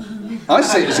 I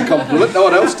see it as a compliment, no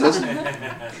one else does.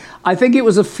 I think it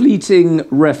was a fleeting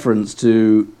reference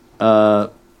to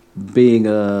being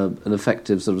an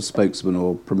effective sort of spokesman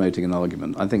or promoting an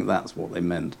argument. I think that's what they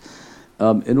meant.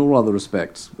 In all other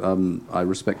respects, I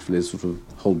respectfully sort of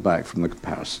hold back from the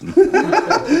comparison.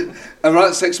 All right,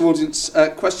 let's take some audience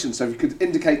questions. So if you could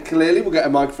indicate clearly, we'll get a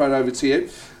microphone over to you.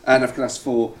 And if I can ask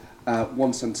for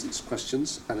one-sentence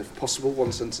questions, and if possible,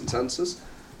 one-sentence answers.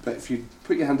 But if you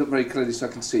put your hand up very clearly so I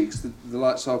can see, because the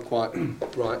lights are quite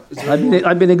bright.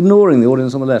 I've been ignoring the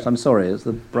audience on the left. I'm sorry, it's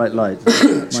the bright light.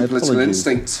 My political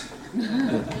instinct.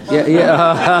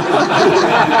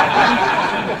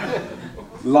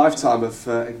 Lifetime of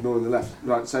ignoring the left.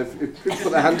 Right, so if people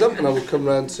put their hand up, and I will come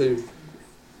round to...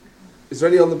 Is there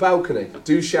any on the balcony?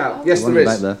 Do shout. Yes, there is.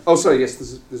 Back there. Oh, sorry, yes,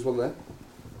 there's one there.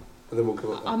 And then we'll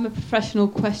come up there. I'm a professional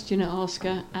question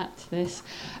asker at this.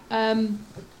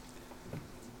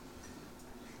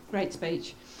 Great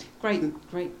speech. Great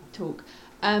talk.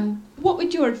 What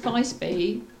would your advice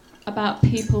be about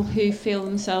people who feel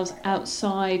themselves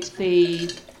outside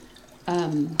the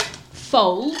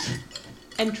fold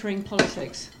entering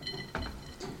politics?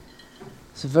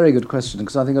 It's a very good question,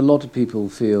 because I think a lot of people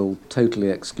feel totally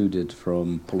excluded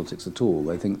from politics at all.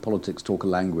 They think politics talk a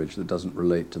language that doesn't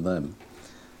relate to them.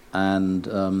 And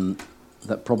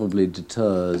that probably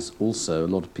deters also a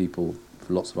lot of people,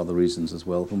 for lots of other reasons as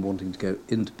well, from wanting to go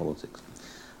into politics.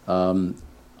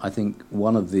 I think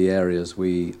one of the areas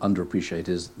we underappreciate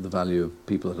is the value of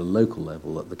people at a local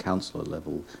level, at the councillor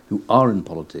level, who are in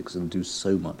politics and do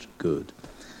so much good.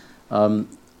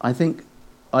 I think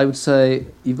I would say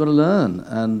you've got to learn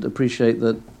and appreciate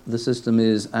that the system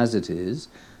is as it is,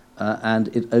 and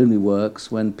it only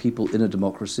works when people in a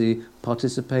democracy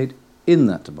participate in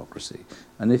that democracy.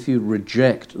 And if you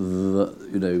reject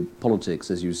politics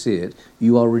as you see it,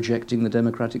 you are rejecting the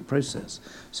democratic process.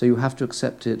 So you have to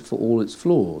accept it for all its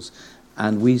flaws.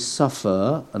 And we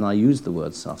suffer, and I use the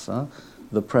word suffer,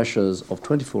 the pressures of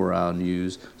 24-hour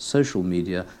news, social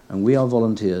media, and we are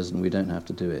volunteers and we don't have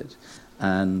to do it.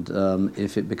 And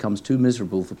if it becomes too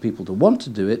miserable for people to want to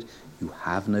do it, you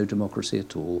have no democracy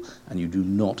at all, and you do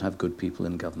not have good people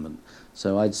in government.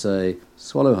 So I'd say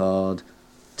swallow hard,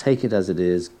 take it as it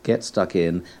is, get stuck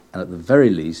in, and at the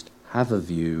very least, have a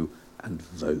view and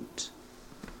vote.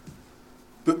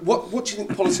 But what do you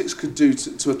think politics could do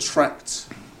to attract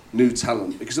new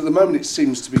talent? Because at the moment it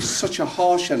seems to be such a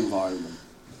harsh environment.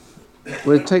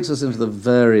 Well, it takes us into the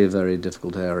very, very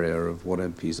difficult area of what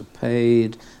MPs are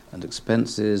paid and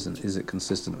expenses, and is it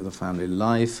consistent with a family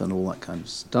life and all that kind of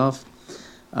stuff.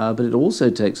 But it also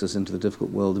takes us into the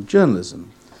difficult world of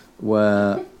journalism,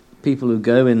 where people who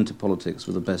go into politics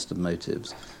with the best of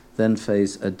motives then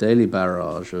face a daily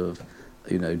barrage of,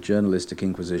 journalistic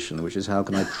inquisition, which is how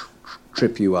can I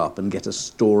trip you up and get a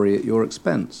story at your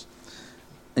expense.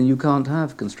 And you can't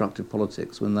have constructive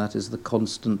politics when that is the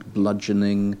constant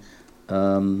bludgeoning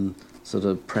sort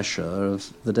of pressure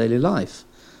of the daily life.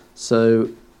 So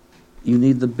you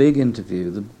need the big interview,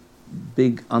 the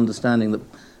big understanding that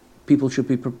people should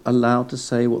be allowed to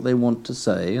say what they want to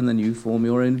say, and then you form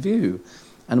your own view.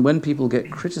 And when people get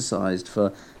criticised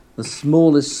for the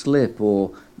smallest slip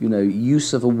or,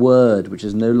 use of a word which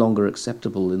is no longer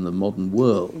acceptable in the modern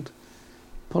world,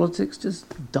 politics just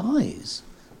dies.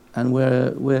 And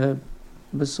we're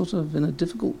sort of in a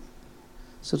difficult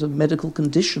sort of medical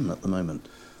condition at the moment.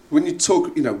 When you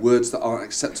talk, words that aren't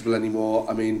acceptable anymore,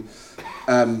 I mean,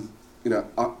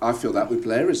 I feel that with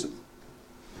Blairism.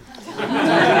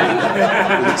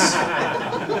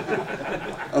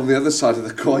 On the other side of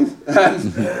the coin.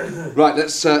 Right,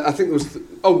 let's. I think there was.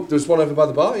 There's one over by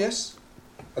the bar. Yes,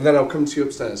 and then I'll come to you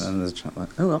upstairs. And there's a chap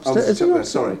upstairs. There.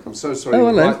 Sorry, I'm so sorry. Oh,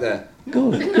 hello. Right there.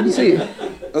 God, couldn't see it.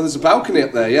 Oh, there's a balcony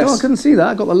up there. Yes. Oh, I couldn't see that.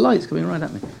 I got the lights coming right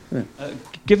at me.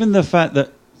 Given the fact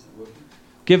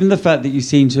that you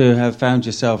seem to have found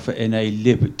yourself in a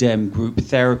Lib Dem group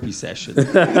therapy session,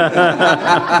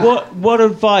 what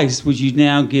advice would you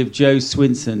now give Jo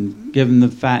Swinson, given the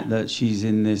fact that she's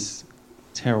in this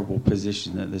terrible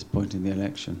position at this point in the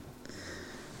election?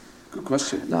 Good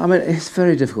question. No, I mean, it's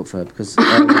very difficult for her because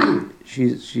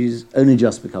she's only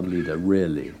just become leader,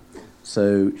 really.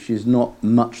 So she's not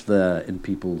much there in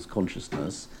people's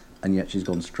consciousness, and yet she's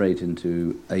gone straight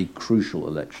into a crucial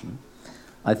election.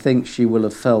 I think she will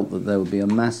have felt that there would be a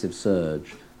massive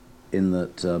surge in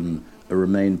that a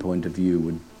Remain point of view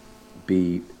would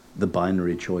be the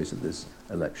binary choice of this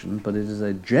election, but it is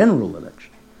a general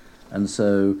election. And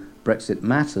so Brexit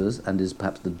matters and is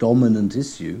perhaps the dominant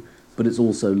issue, but it's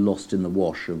also lost in the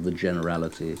wash of the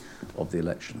generality of the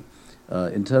election.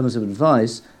 In terms of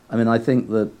advice, I think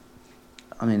that,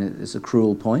 it's a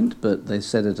cruel point, but they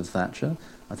said it of Thatcher.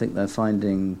 I think they're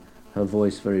finding her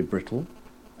voice very brittle,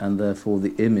 and therefore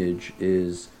the image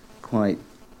is quite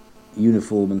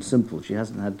uniform and simple. She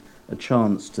hasn't had a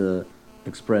chance to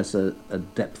express a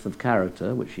depth of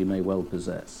character, which she may well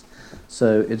possess.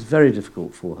 So it's very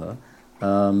difficult for her,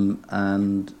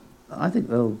 and I think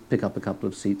they'll pick up a couple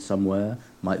of seats somewhere,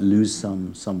 might lose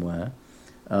some somewhere,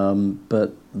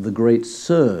 but the great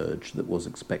surge that was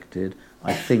expected,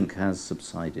 I think, has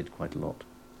subsided quite a lot.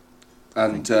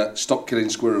 And stop killing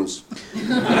squirrels.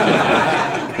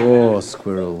 Poor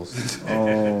squirrels.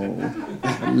 Oh,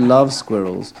 I love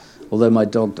squirrels, although my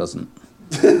dog doesn't.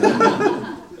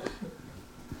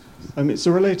 It's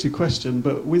a related question,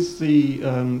 but with the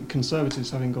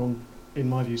Conservatives having gone, in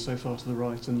my view, so far to the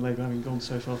right and Labour having gone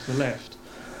so far to the left,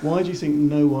 why do you think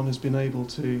no one has been able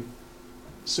to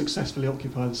successfully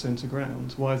occupy the centre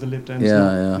ground? Why have the Lib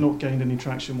Dems not gained any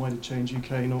traction? Why did Change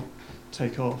UK not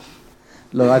take off?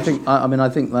 Look, I think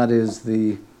that is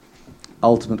the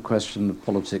ultimate question of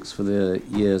politics for the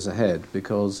years ahead,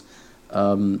 because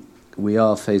we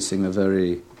are facing a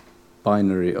very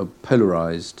binary, or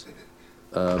polarised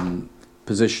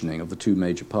positioning of the two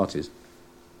major parties.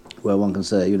 where one can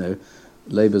say,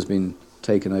 Labour's been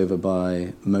taken over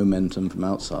by momentum from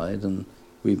outside and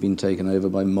we've been taken over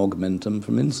by mogmentum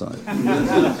from inside.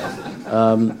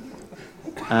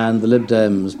 And the Lib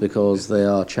Dems, because they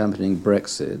are championing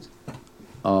Brexit,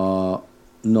 are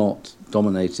not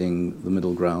dominating the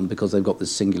middle ground because they've got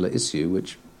this singular issue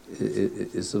which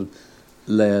is sort of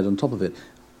layered on top of it.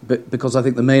 But because I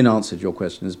think the main answer to your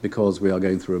question is because we are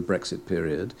going through a Brexit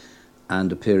period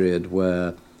and a period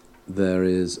where there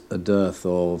is a dearth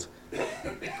of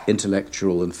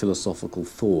intellectual and philosophical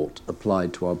thought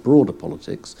applied to our broader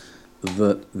politics,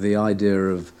 that the idea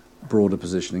of broader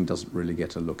positioning doesn't really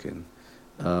get a look in.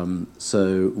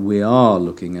 So we are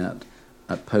looking at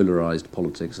polarised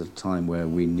politics at a time where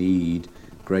we need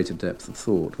greater depth of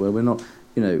thought, where we're not...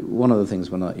 one of the things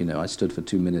when I stood for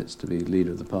 2 minutes to be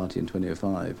leader of the party in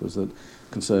 2005 was that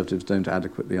Conservatives don't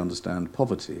adequately understand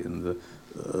poverty and the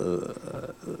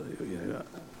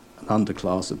an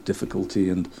underclass of difficulty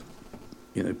and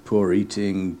poor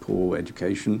eating, poor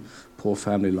education, poor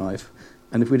family life.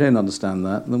 And if we don't understand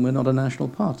that, then we're not a national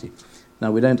party.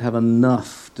 Now, we don't have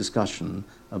enough discussion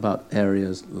about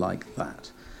areas like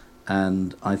that.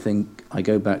 And I think I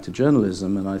go back to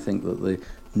journalism, and I think that the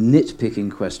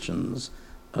nitpicking questions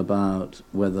about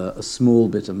whether a small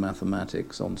bit of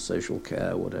mathematics on social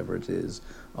care, whatever it is,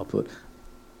 are put,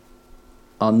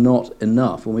 are not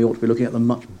enough when we ought to be looking at the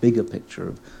much bigger picture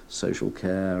of social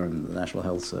care and the National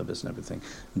Health Service and everything.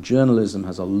 Journalism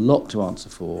has a lot to answer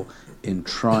for in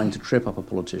trying to trip up a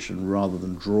politician rather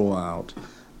than draw out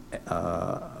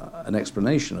an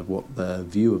explanation of what their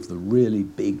view of the really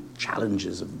big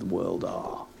challenges of the world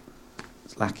are.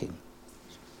 It's lacking.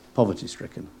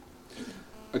 Poverty-stricken.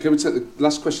 Okay, we'll take the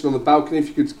last question on the balcony. If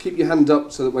you could keep your hand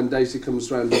up so that when Daisy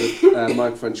comes round the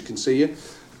microphone, she can see you.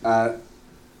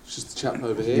 It's just the chap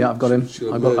over here. Yeah, I've got him.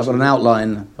 I've got an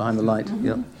outline behind the light.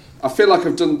 Yeah. I feel like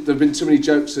there've been too many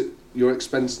jokes at your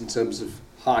expense in terms of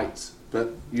height,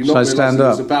 but you're not realising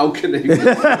there's a balcony.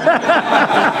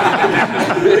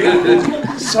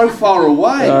 So far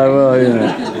away. Oh,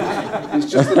 well, It's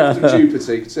just the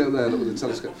Jupiter. You can sit there, look with the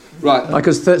telescope. Right. I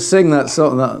could sing that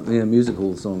song, that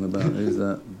musical song about who's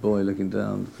that boy looking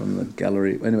down from the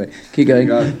gallery. Anyway, keep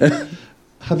going.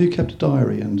 Have you kept a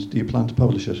diary, and do you plan to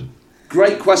publish it?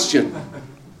 Great question.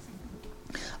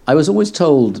 I was always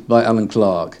told by Alan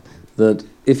Clark that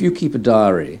if you keep a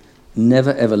diary,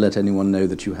 never ever let anyone know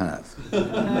that you have.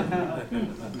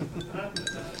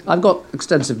 I've got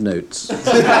extensive notes.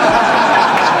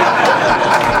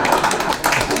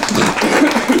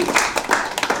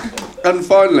 And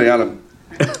finally, Alan,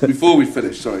 before we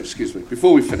finish,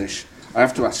 I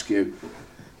have to ask you,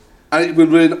 and it will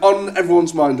be on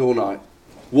everyone's mind all night,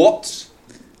 what,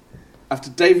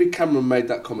 after David Cameron made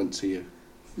that comment to you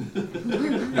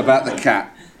about the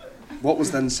cat, what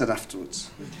was then said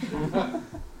afterwards?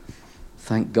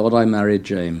 Thank God I married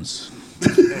James.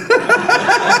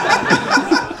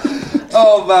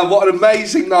 Oh man, what an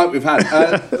amazing night we've had.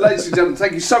 Ladies and gentlemen,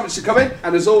 thank you so much for coming,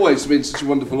 and as always for being such a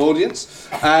wonderful audience.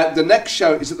 The next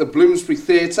show is at the Bloomsbury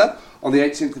Theatre on the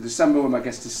 18th of December, where my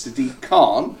guest is Sadiq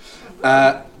Khan.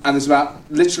 And there's about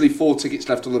literally 4 tickets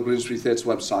left on the Bloomsbury Theatre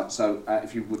website, so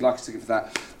if you would like a ticket for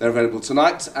that, they're available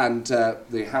tonight, and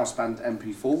the house band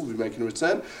MP4 will be making a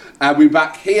return. We'll be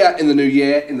back here in the new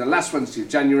year, in the last Wednesday of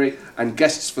January, and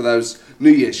guests for those New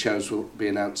Year's shows will be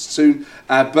announced soon.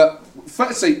 But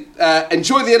firstly,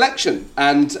 enjoy the election,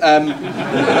 and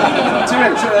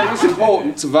it's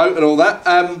important to vote and all that.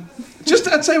 I'll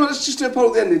tell you what, let's just do a poll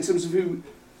at the end in terms of who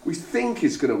we think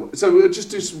is going to win. So we'll just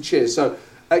do some cheers. So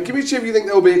give me a cheer if you think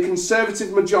there will be a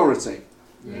Conservative majority.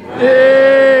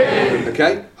 Yay!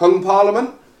 Okay. Hung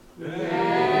Parliament?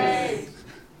 Yes.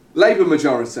 Labour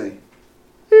majority?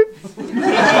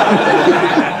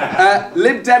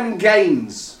 Lib Dem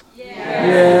gains?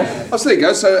 Yes. Oh, so there you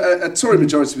go. So a Tory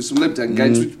majority with some Lib Dem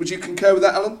gains. Would you concur with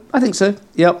that, Alan? I think so.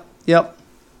 Yep.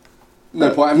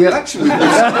 No point having an election with this.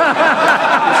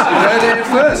 You heard it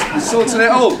first. We sorted it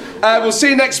all. We'll see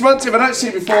you next month. If I don't see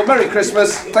you before, Merry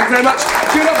Christmas. Thank you very much.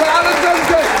 Give it up for Alan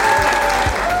Duncan.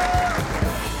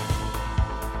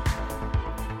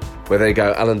 Well, there you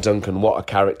go. Alan Duncan, what a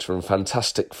character and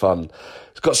fantastic fun.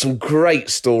 He's got some great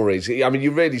stories. I mean,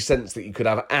 you really sense that you could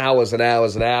have hours and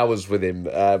hours and hours with him,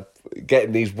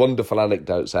 getting these wonderful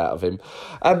anecdotes out of him.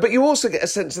 But you also get a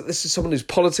sense that this is someone whose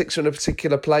politics are in a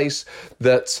particular place,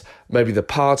 that maybe the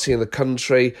party and the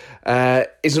country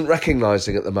isn't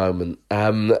recognising at the moment,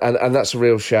 and that's a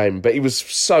real shame. But he was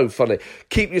so funny.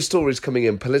 Keep your stories coming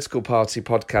in,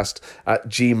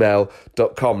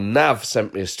 politicalpartypodcast@gmail.com. Nav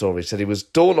sent me a story, said he was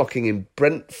door knocking in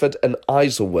Brentford and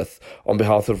Isleworth on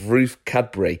behalf of Ruth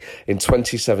Cadbury in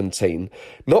 2017.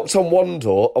 Knocked on one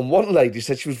door, and one lady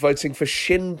said she was voting for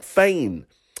Sinn Féin.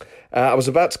 I was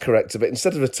about to correct her, but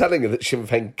instead of telling her that Sinn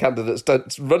Féin candidates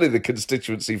don't run in the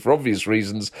constituency for obvious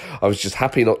reasons, I was just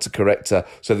happy not to correct her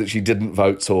so that she didn't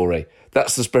vote Tory.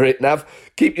 That's the spirit, Nav.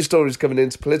 Keep your stories coming in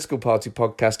to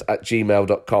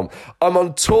politicalpartypodcast@gmail.com. I'm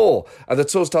on tour, and the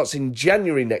tour starts in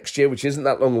January next year, which isn't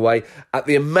that long away, at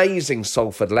the amazing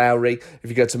Salford Lowry. If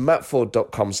you go to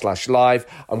mattford.com/live,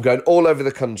 I'm going all over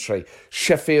the country.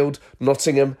 Sheffield,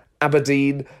 Nottingham,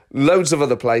 Aberdeen, loads of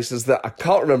other places that I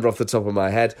can't remember off the top of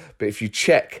my head, but if you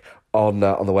check on the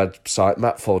website,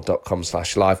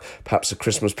 mattford.com/live, perhaps a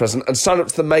Christmas present, and sign up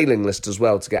to the mailing list as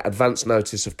well to get advance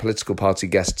notice of political party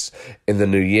guests in the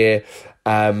new year.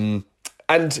 And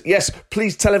yes,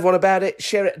 please tell everyone about it,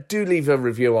 share it, do leave a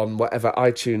review on whatever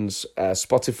iTunes,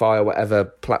 Spotify or whatever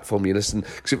platform you listen,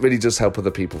 because it really does help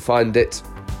other people find it.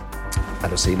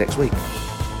 And I'll see you next week.